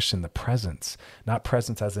recognition, the presence. Not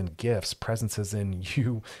presence as in gifts, presence as in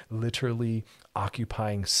you literally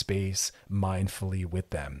occupying space mindfully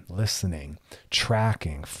with them, listening,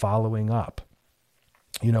 tracking, following up.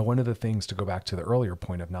 You know, one of the things, to go back to the earlier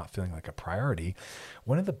point of not feeling like a priority,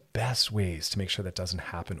 one of the best ways to make sure that doesn't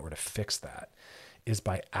happen or to fix that is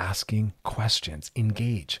by asking questions.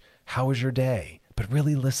 Engage. How was your day? But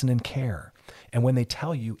really listen and care. And when they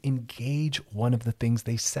tell you, engage one of the things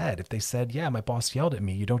they said. If they said, yeah, my boss yelled at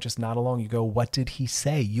me, you don't just nod along. You go, what did he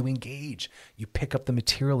say? You engage. You pick up the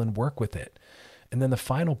material and work with it. And then the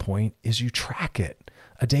final point is you track it.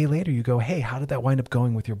 A day later, you go, hey, how did that wind up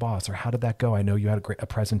going with your boss? Or how did that go? I know you had a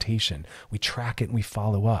presentation. We track it and we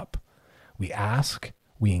follow up. We ask,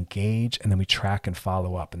 we engage, and then we track and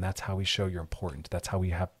follow up. And that's how we show you're important. That's how we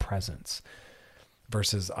have presence.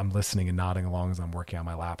 Versus I'm listening and nodding along as I'm working on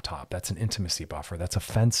my laptop. That's an intimacy buffer. That's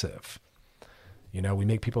offensive. You know, we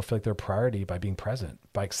make people feel like they're a priority by being present,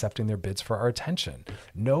 by accepting their bids for our attention.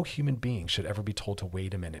 No human being should ever be told to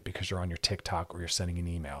wait a minute because you're on your TikTok or you're sending an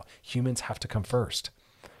email. Humans have to come first.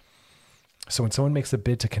 So when someone makes a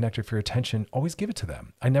bid to connect with your attention, always give it to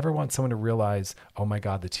them. I never want someone to realize, oh my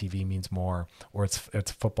God, the TV means more, or it's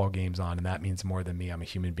football games on and that means more than me. I'm a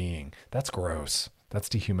human being. That's gross. That's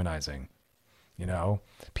dehumanizing. You know,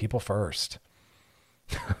 people first.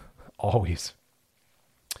 Always.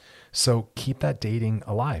 So keep that dating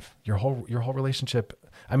alive. Your whole relationship.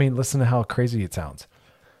 I mean, listen to how crazy it sounds.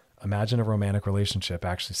 Imagine a romantic relationship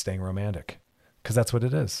actually staying romantic, because that's what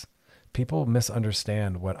it is. People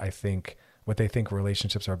misunderstand what they think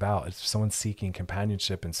relationships are about. It's someone seeking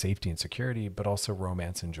companionship and safety and security, but also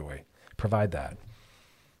romance and joy. Provide that.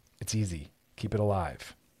 It's easy. Keep it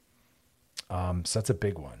alive. So that's a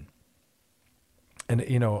big one. And,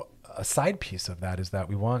 you know, a side piece of that is that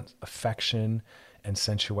we want affection and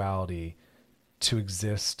sensuality to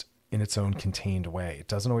exist in its own contained way. It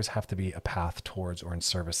doesn't always have to be a path towards or in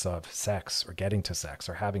service of sex or getting to sex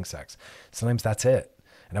or having sex. Sometimes that's it.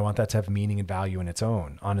 And I want that to have meaning and value on its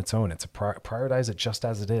own. It's prioritize it just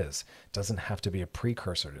as it is. It doesn't have to be a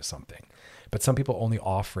precursor to something. But some people only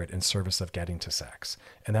offer it in service of getting to sex.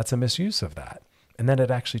 And that's a misuse of that. And then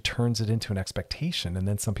it actually turns it into an expectation. And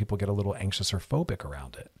then some people get a little anxious or phobic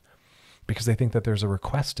around it because they think that there's a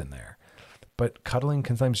request in there. But cuddling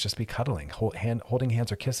can sometimes just be cuddling. Holding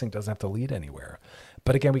hands or kissing doesn't have to lead anywhere.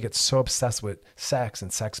 But again, we get so obsessed with sex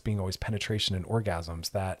and sex being always penetration and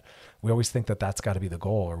orgasms that we always think that that's got to be the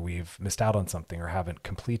goal, or we've missed out on something, or haven't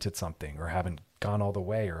completed something, or haven't gone all the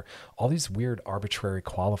way, or all these weird arbitrary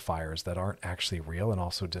qualifiers that aren't actually real and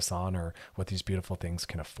also dishonor what these beautiful things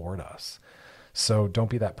can afford us. So don't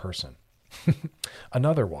be that person.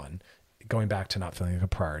 Another one, going back to not feeling like a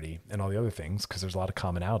priority and all the other things, because there's a lot of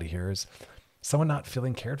commonality here, is someone not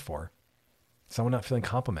feeling cared for, someone not feeling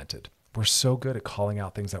complimented. We're so good at calling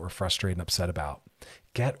out things that we're frustrated and upset about.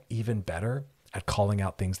 Get even better at calling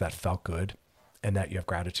out things that felt good and that you have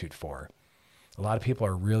gratitude for. A lot of people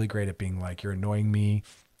are really great at being like, you're annoying me,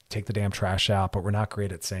 take the damn trash out, but we're not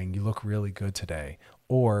great at saying, you look really good today.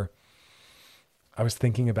 Or, I was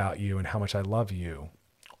thinking about you and how much I love you.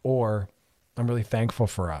 Or, I'm really thankful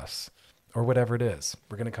for us. Or whatever it is.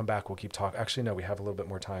 We're going to come back. We'll keep talking. Actually, no, we have a little bit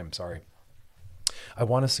more time. Sorry. I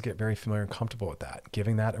want us to get very familiar and comfortable with that,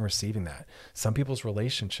 giving that and receiving that. Some people's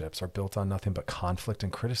relationships are built on nothing but conflict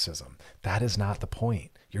and criticism. That is not the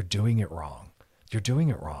point. You're doing it wrong. You're doing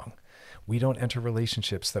it wrong. We don't enter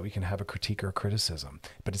relationships so that we can have a critique or a criticism,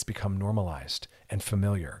 but it's become normalized and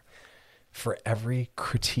familiar. For every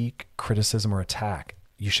critique, criticism, or attack,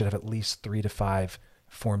 you should have at least 3 to 5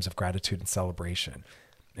 forms of gratitude and celebration.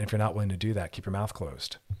 And if you're not willing to do that, keep your mouth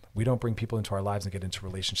closed. We don't bring people into our lives and get into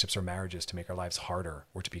relationships or marriages to make our lives harder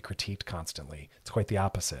or to be critiqued constantly. It's quite the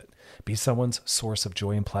opposite. Be someone's source of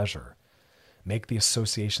joy and pleasure. Make the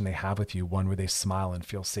association they have with you one where they smile and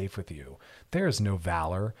feel safe with you. There is no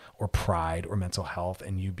valor or pride or mental health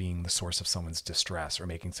in you being the source of someone's distress or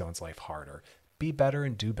making someone's life harder. Be better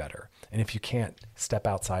and do better. And if you can't, step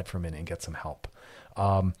outside for a minute and get some help.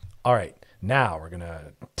 All right, now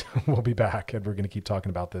we'll be back and we're going to keep talking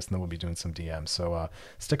about this, and then we'll be doing some DMs. So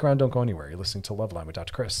stick around, don't go anywhere. You're listening to Loveline with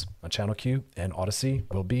Dr. Chris on Channel Q and Odyssey.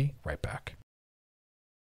 We'll be right back.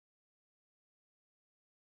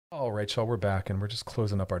 All right, y'all, we're back and we're just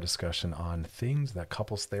closing up our discussion on things that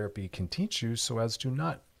couples therapy can teach you so as to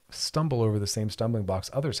not stumble over the same stumbling blocks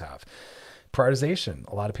others have. Prioritization.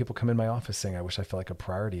 A lot of people come in my office saying, I wish I felt like a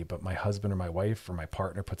priority, but my husband or my wife or my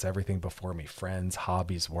partner puts everything before me. Friends,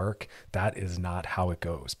 hobbies, work. That is not how it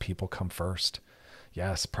goes. People come first.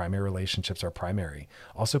 Yes, primary relationships are primary.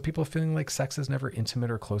 Also, people feeling like sex is never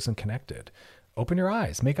intimate or close and connected. Open your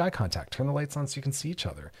eyes, make eye contact, turn the lights on so you can see each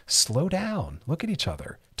other. Slow down, look at each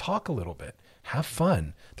other, talk a little bit, have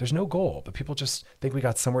fun. There's no goal, but people just think we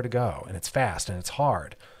got somewhere to go and it's fast and it's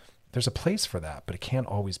hard. There's a place for that, but it can't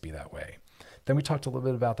always be that way. Then we talked a little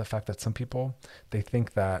bit about the fact that some people, they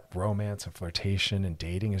think that romance and flirtation and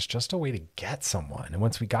dating is just a way to get someone. And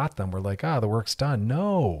once we got them, we're like, the work's done.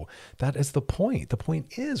 No, that is the point. The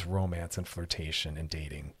point is romance and flirtation and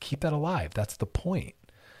dating. Keep that alive. That's the point,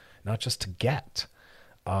 not just to get.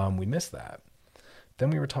 We missed that.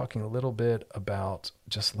 Then we were talking a little bit about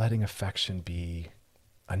just letting affection be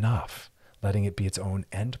enough, letting it be its own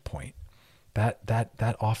end point.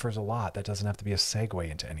 That offers a lot. That doesn't have to be a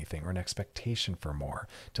segue into anything or an expectation for more.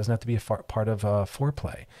 It doesn't have to be a part of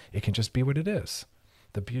foreplay. It can just be what it is,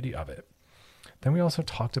 the beauty of it. Then we also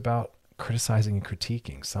talked about criticizing and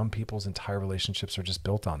critiquing. Some people's entire relationships are just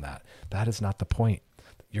built on that. That is not the point.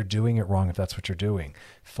 You're doing it wrong if that's what you're doing.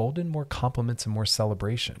 Fold in more compliments and more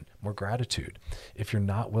celebration, more gratitude. If you're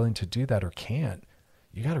not willing to do that or can't,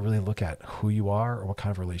 you got to really look at who you are or what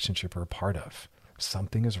kind of relationship you're a part of.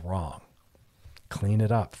 Something is wrong. Clean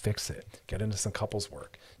it up, fix it, get into some couples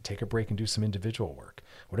work, take a break and do some individual work,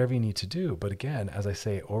 whatever you need to do. But again, as I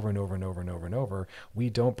say over and over and over and over and over, we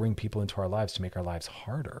don't bring people into our lives to make our lives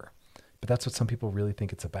harder. But that's what some people really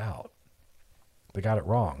think it's about. They got it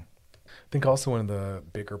wrong. I think also one of the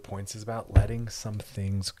bigger points is about letting some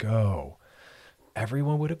things go.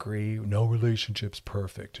 Everyone would agree, no relationship's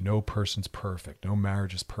perfect, no person's perfect, no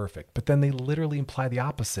marriage is perfect. But then they literally imply the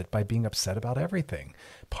opposite by being upset about everything.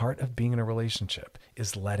 Part of being in a relationship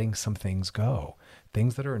is letting some things go.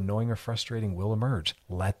 Things that are annoying or frustrating will emerge.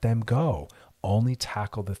 Let them go. Only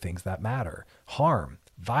tackle the things that matter. Harm,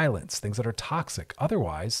 violence, things that are toxic.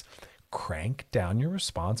 Otherwise, crank down your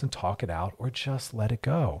response and talk it out, or just let it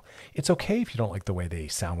go. It's okay if you don't like the way they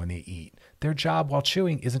sound when they eat. Their job while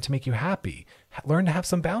chewing isn't to make you happy. Learn to have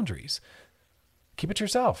some boundaries. Keep it to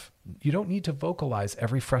yourself. You don't need to vocalize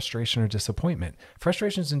every frustration or disappointment.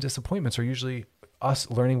 Frustrations and disappointments are usually us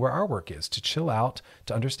learning where our work is, to chill out,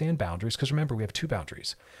 to understand boundaries. Because remember, we have two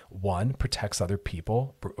boundaries. One protects us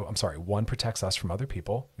from other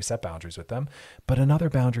people. We set boundaries with them. But another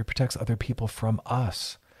boundary protects other people from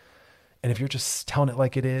us. And if you're just telling it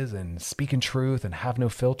like it is and speaking truth and have no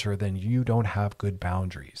filter, then you don't have good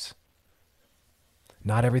boundaries.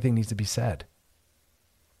 Not everything needs to be said.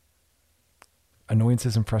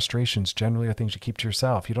 Annoyances and frustrations generally are things you keep to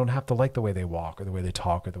yourself. You don't have to like the way they walk or the way they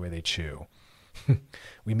talk or the way they chew.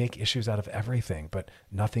 We make issues out of everything, but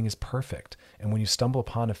nothing is perfect. And when you stumble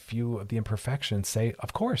upon a few of the imperfections, say,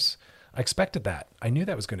 of course, I expected that. I knew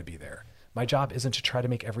that was going to be there. My job isn't to try to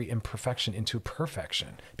make every imperfection into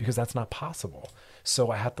perfection, because that's not possible. So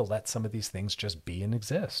I have to let some of these things just be and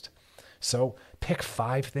exist. So pick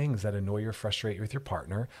 5 things that annoy or frustrate you with your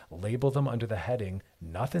partner, label them under the heading,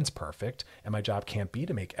 nothing's perfect, and my job can't be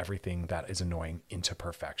to make everything that is annoying into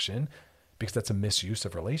perfection, because that's a misuse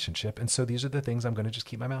of relationship. And so these are the things I'm going to just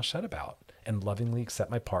keep my mouth shut about and lovingly accept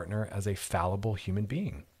my partner as a fallible human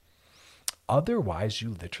being. Otherwise, you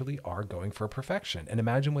literally are going for perfection. And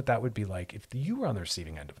imagine what that would be like if you were on the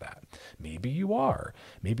receiving end of that. Maybe you are.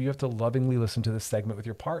 Maybe you have to lovingly listen to this segment with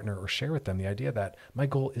your partner or share with them the idea that my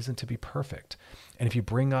goal isn't to be perfect. And if you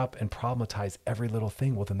bring up and problematize every little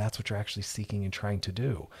thing, well, then that's what you're actually seeking and trying to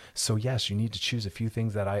do. So yes, you need to choose a few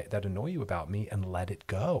things that annoy you about me and let it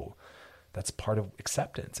go. That's part of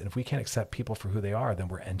acceptance. And if we can't accept people for who they are, then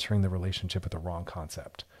we're entering the relationship with the wrong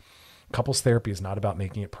concept. Couples therapy is not about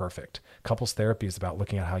making it perfect. Couples therapy is about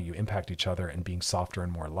looking at how you impact each other and being softer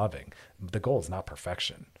and more loving. The goal is not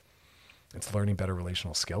perfection. It's learning better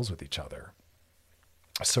relational skills with each other.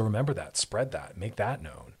 So remember that, spread that, make that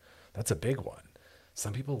known. That's a big one.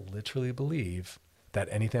 Some people literally believe that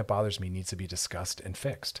anything that bothers me needs to be discussed and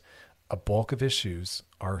fixed. A bulk of issues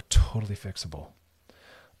are totally fixable.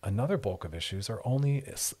 Another bulk of issues are only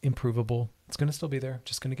improvable. It's going to still be there,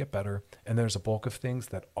 just going to get better. And there's a bulk of things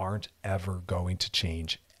that aren't ever going to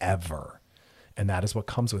change, ever. And that is what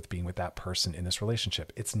comes with being with that person in this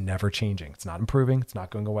relationship. It's never changing. It's not improving. It's not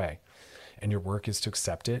going away. And your work is to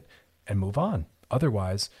accept it and move on.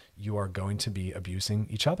 Otherwise, you are going to be abusing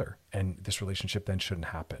each other. And this relationship then shouldn't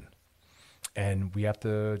happen. And we have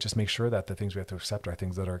to just make sure that the things we have to accept are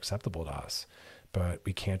things that are acceptable to us. But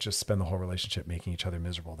we can't just spend the whole relationship making each other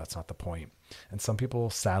miserable. That's not the point. And some people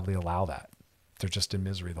sadly allow that. They're just in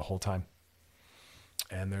misery the whole time.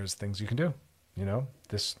 And there's things you can do. You know,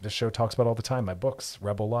 this show talks about all the time. My books,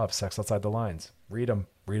 Rebel Love, Sex Outside the Lines. Read them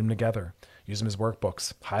together. Use them as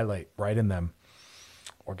workbooks. Highlight, write in them.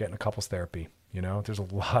 Or get in a couples therapy. You know, there's a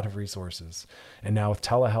lot of resources. And now with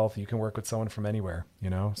telehealth, you can work with someone from anywhere, you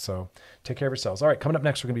know, so take care of yourselves. All right, coming up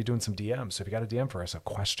next, we're going to be doing some DMs. So if you got a DM for us, a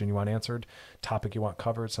question you want answered, topic you want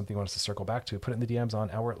covered, something you want us to circle back to, put it in the DMs on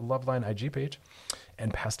our Loveline IG page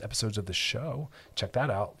and past episodes of the show. Check that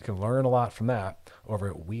out. You can learn a lot from that over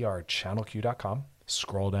at wearechannelq.com.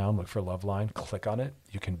 Scroll down, look for Loveline, click on it.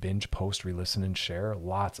 You can binge, post, re-listen, and share.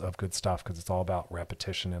 Lots of good stuff because it's all about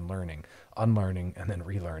repetition and learning, unlearning, and then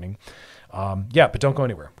relearning. But don't go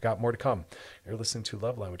anywhere. We've got more to come. You're listening to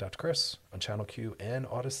Loveline with Dr. Chris on Channel Q and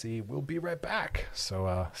Odyssey. We'll be right back.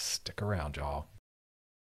 So stick around, y'all.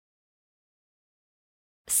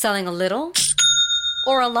 Selling a little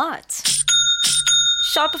or a lot?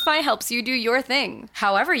 Shopify helps you do your thing,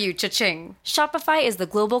 however you cha-ching. Shopify is the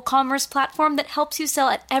global commerce platform that helps you sell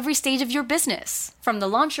at every stage of your business. From the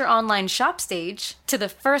launch your online shop stage, to the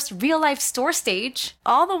first real-life store stage,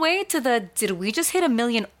 all the way to the did we just hit 1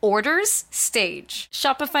 million orders stage.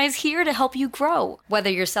 Shopify's here to help you grow. Whether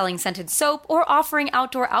you're selling scented soap or offering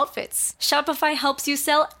outdoor outfits, Shopify helps you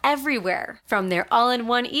sell everywhere. From their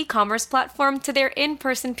all-in-one e-commerce platform to their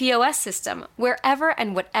in-person POS system, wherever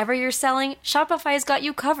and whatever you're selling, Shopify's got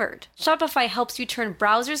you covered. Shopify helps you turn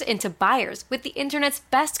browsers into buyers with the internet's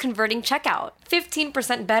best converting checkout.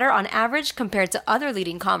 15% better on average compared to other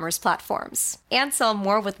leading commerce platforms. And sell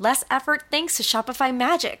more with less effort thanks to Shopify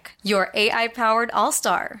Magic, your AI-powered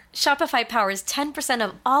all-star. Shopify powers 10%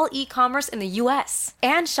 of all e-commerce in the US.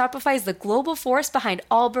 And Shopify is the global force behind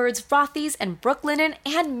Allbirds, Rothy's, and Brooklinen,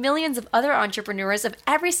 and millions of other entrepreneurs of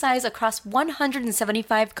every size across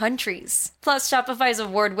 175 countries. Plus, Shopify's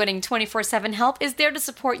award-winning 24/7 help is there to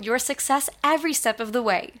support your success every step of the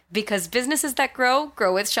way. Because businesses that grow,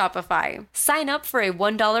 grow with Shopify. Sign up for a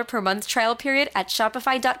 $1 per month trial period at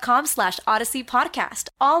shopify.com/Odyssey Podcast,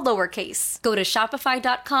 all lowercase. Go to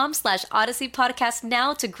shopify.com/Odyssey Podcast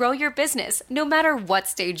now to grow your business, no matter what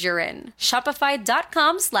stage you're in.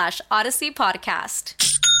 Shopify.com/Odyssey Podcast.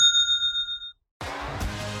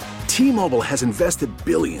 T-Mobile has invested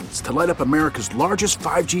billions to light up America's largest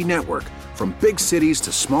 5G network, from big cities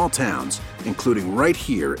to small towns, including right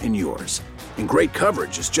here in yours. And great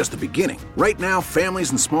coverage is just the beginning. Right now,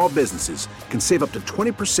 families and small businesses can save up to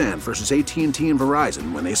 20% versus AT&T and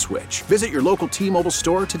Verizon when they switch. Visit your local T-Mobile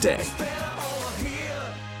store today.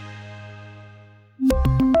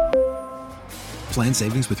 Plan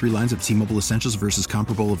savings with 3 lines of T-Mobile Essentials versus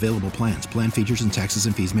comparable available plans. Plan features and taxes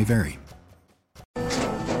and fees may vary.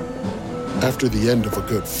 After the end of a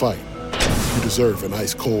good fight, you deserve an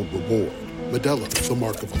ice-cold reward. Modelo is the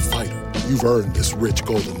mark of a fighter. You've earned this rich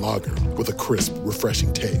golden lager with a crisp,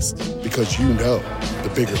 refreshing taste. Because you know, the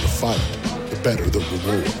bigger the fight, the better the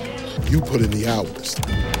reward. You put in the hours,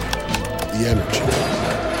 the energy,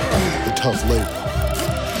 the tough labor.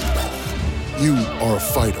 You are a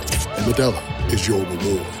fighter, and Modelo is your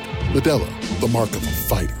reward. Modelo, the mark of a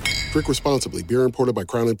fighter. Drink responsibly. Beer imported by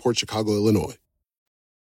Crown Imports, Chicago, Illinois.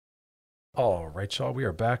 All right, y'all, we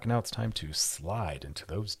are back. Now it's time to slide into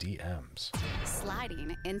those DMs.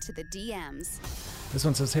 Sliding into the DMs. This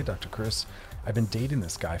one says, hey, Dr. Chris, I've been dating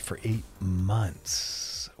this guy for 8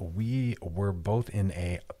 months. We were both in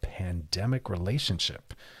a pandemic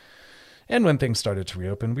relationship. And when things started to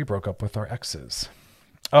reopen, we broke up with our exes.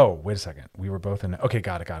 Oh, wait a second. We were both in... Okay,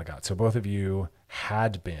 got it. So both of you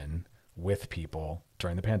had been with people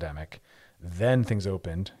during the pandemic. Then things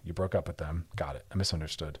opened. You broke up with them. Got it. I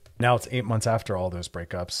misunderstood. Now it's 8 months after all those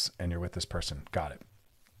breakups and you're with this person. Got it.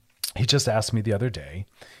 He just asked me the other day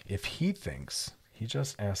if he thinks...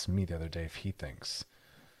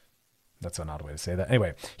 That's an odd way to say that.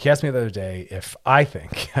 Anyway, he asked me the other day if I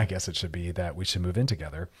think, I guess it should be, that we should move in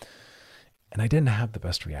together. And I didn't have the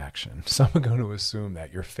best reaction. So I'm going to assume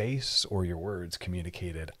that your face or your words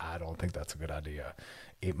communicated, I don't think that's a good idea.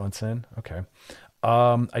 8 months in? Okay.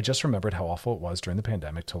 I just remembered how awful it was during the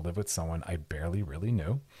pandemic to live with someone I barely really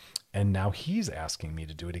knew. And now he's asking me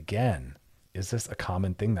to do it again. Is this a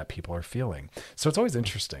common thing that people are feeling? So it's always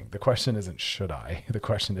interesting. The question isn't, should I? The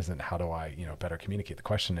question isn't, how do I, better communicate? The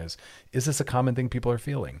question is this a common thing people are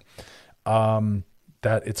feeling?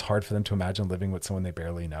 That it's hard for them to imagine living with someone they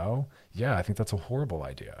barely know. Yeah, I think that's a horrible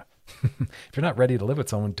idea. If you're not ready to live with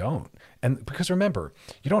someone, don't. And because remember,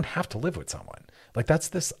 you don't have to live with someone. Like that's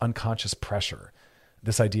this unconscious pressure.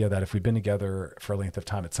 This idea that if we've been together for a length of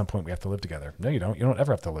time, at some point we have to live together. No, you don't. You don't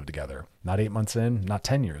ever have to live together. Not 8 months in, not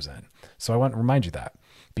 10 years in. So I want to remind you that.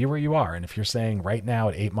 Be where you are. And if you're saying right now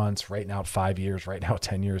at 8 months, right now at 5 years, right now at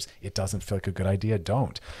 10 years, it doesn't feel like a good idea,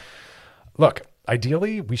 don't. Look,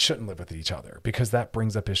 ideally, we shouldn't live with each other because that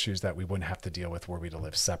brings up issues that we wouldn't have to deal with were we to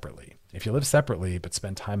live separately. If you live separately but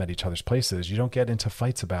spend time at each other's places, you don't get into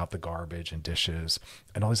fights about the garbage and dishes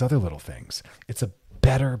and all these other little things. It's a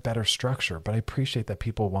better structure, but I appreciate that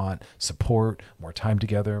people want support, more time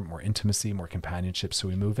together, more intimacy, more companionship, so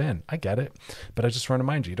we move in. I get it, but I just want to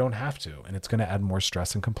remind you don't have to, and it's going to add more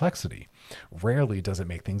stress and complexity. Rarely does it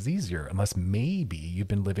make things easier unless maybe you've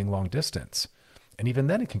been living long distance, and even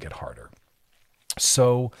then it can get harder.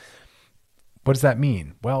 So what does that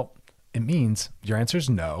mean? Well, it means your answer is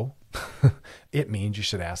no. It means you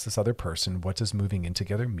should ask this other person, what does moving in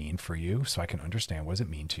together mean for you? So I can understand, what does it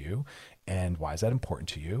mean to you? And why is that important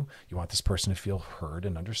to you? You want this person to feel heard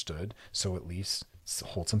and understood. So at least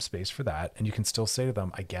hold some space for that. And you can still say to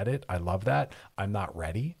them, I get it. I love that. I'm not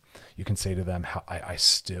ready. You can say to them, how I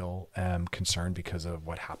still am concerned because of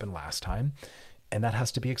what happened last time. And that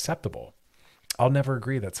has to be acceptable. I'll never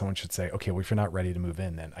agree that someone should say, okay, well, if you're not ready to move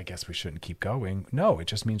in, then I guess we shouldn't keep going. No, it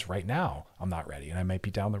just means right now I'm not ready and I might be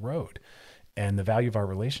down the road. And the value of our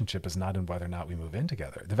relationship is not in whether or not we move in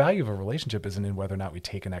together. The value of a relationship isn't in whether or not we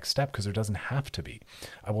take a next step, because there doesn't have to be.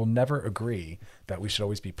 I will never agree that we should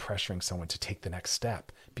always be pressuring someone to take the next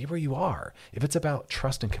step. Be where you are. If it's about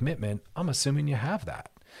trust and commitment, I'm assuming you have that.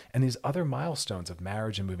 And these other milestones of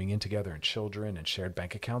marriage and moving in together and children and shared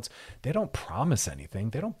bank accounts, they don't promise anything.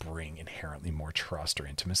 They don't bring inherently more trust or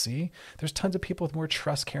intimacy. There's tons of people with more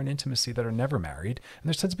trust, care, and intimacy that are never married. And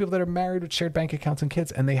there's tons of people that are married with shared bank accounts and kids,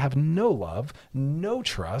 and they have no love, no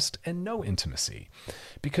trust, and no intimacy.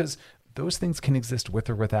 Because those things can exist with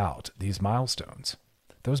or without these milestones.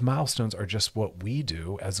 Those milestones are just what we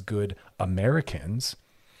do as good Americans,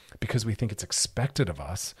 because we think it's expected of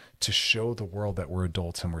us to show the world that we're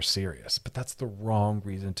adults and we're serious. But that's the wrong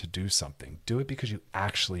reason to do something. Do it because you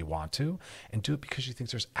actually want to, and do it because you think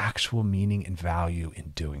there's actual meaning and value in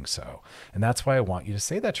doing so. And that's why I want you to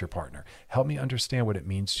say that to your partner. Help me understand what it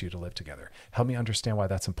means to you to live together. Help me understand why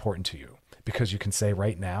that's important to you. Because you can say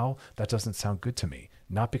right now, that doesn't sound good to me.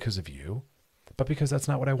 Not because of you, but because that's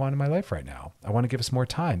not what I want in my life right now. I want to give us more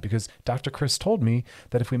time because Dr. Chris told me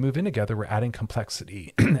that if we move in together, we're adding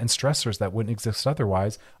complexity and stressors that wouldn't exist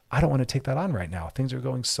otherwise. I don't want to take that on right now. Things are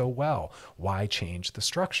going so well. Why change the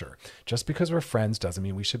structure? Just because we're friends doesn't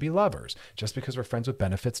mean we should be lovers. Just because we're friends with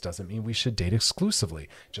benefits doesn't mean we should date exclusively.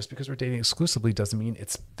 Just because we're dating exclusively doesn't mean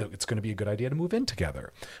it's going to be a good idea to move in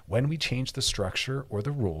together. When we change the structure or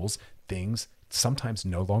the rules, things sometimes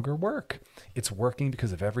no longer work. It's working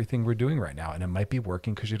because of everything we're doing right now, and it might be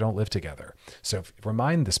working because you don't live together. So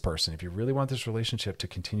remind this person, if you really want this relationship to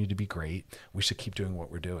continue to be great, we should keep doing what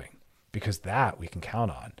we're doing, because that we can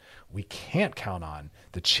count on. We can't count on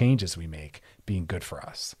the changes we make being good for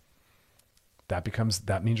us.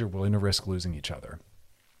 That means you're willing to risk losing each other.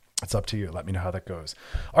 It's up to you. Let me know how that goes.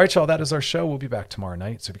 All right, y'all, that is our show. We'll be back tomorrow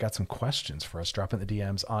night. So if you got some questions for us, drop in the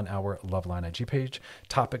DMs on our Loveline IG page.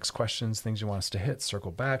 Topics, questions, things you want us to hit,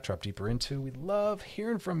 circle back, drop deeper into. We love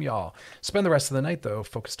hearing from y'all. Spend the rest of the night, though,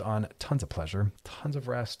 focused on tons of pleasure, tons of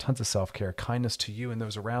rest, tons of self-care, kindness to you and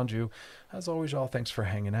those around you. As always, y'all, thanks for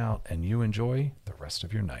hanging out, and you enjoy the rest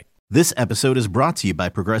of your night. This episode is brought to you by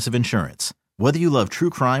Progressive Insurance. Whether you love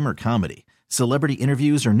true crime or comedy, celebrity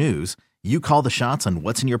interviews or news, you call the shots on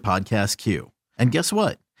what's in your podcast queue. And guess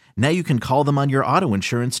what? Now you can call them on your auto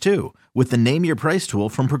insurance too with the Name Your Price tool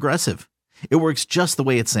from Progressive. It works just the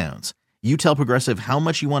way it sounds. You tell Progressive how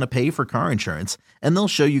much you want to pay for car insurance, and they'll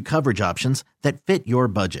show you coverage options that fit your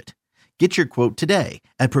budget. Get your quote today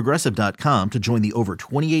at Progressive.com to join the over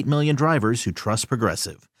 28 million drivers who trust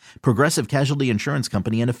Progressive. Progressive Casualty Insurance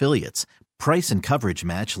Company and Affiliates. Price and coverage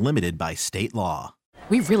match limited by state law.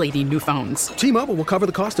 We really need new phones. T-Mobile will cover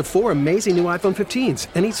the cost of 4 amazing new iPhone 15s,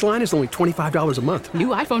 and each line is only $25 a month. New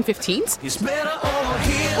iPhone 15s? It's better over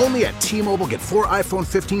here. Only at T-Mobile, get 4 iPhone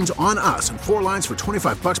 15s on us and 4 lines for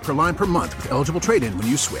 $25 per line per month with eligible trade-in when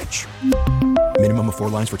you switch. Minimum of 4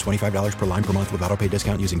 lines for $25 per line per month with autopay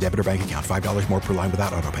discount using debit or bank account. $5 more per line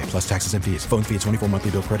without autopay, plus taxes and fees. Phone fee at 24 monthly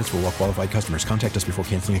bill credits for well qualified customers. Contact us before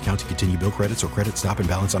canceling account to continue bill credits or credit stop and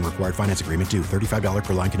balance on required finance agreement due. $35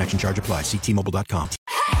 per line connection charge applies. See T-Mobile.com.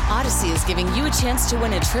 Odyssey is giving you a chance to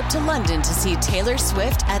win a trip to London to see Taylor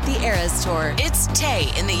Swift at the Eras Tour. It's Tay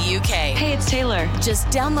in the UK. Hey, it's Taylor. Just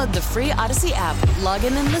download the free Odyssey app, log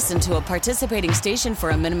in and listen to a participating station for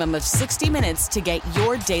a minimum of 60 minutes to get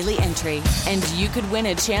your daily entry. And you could win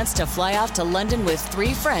a chance to fly off to London with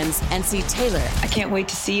 3 friends and see Taylor. I can't wait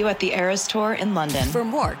to see you at the Eras Tour in London. For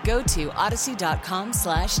more, go to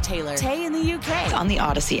odyssey.com/Taylor. Tay in the UK. On the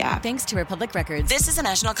Odyssey app. Thanks to Republic Records. This is a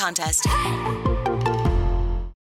national contest.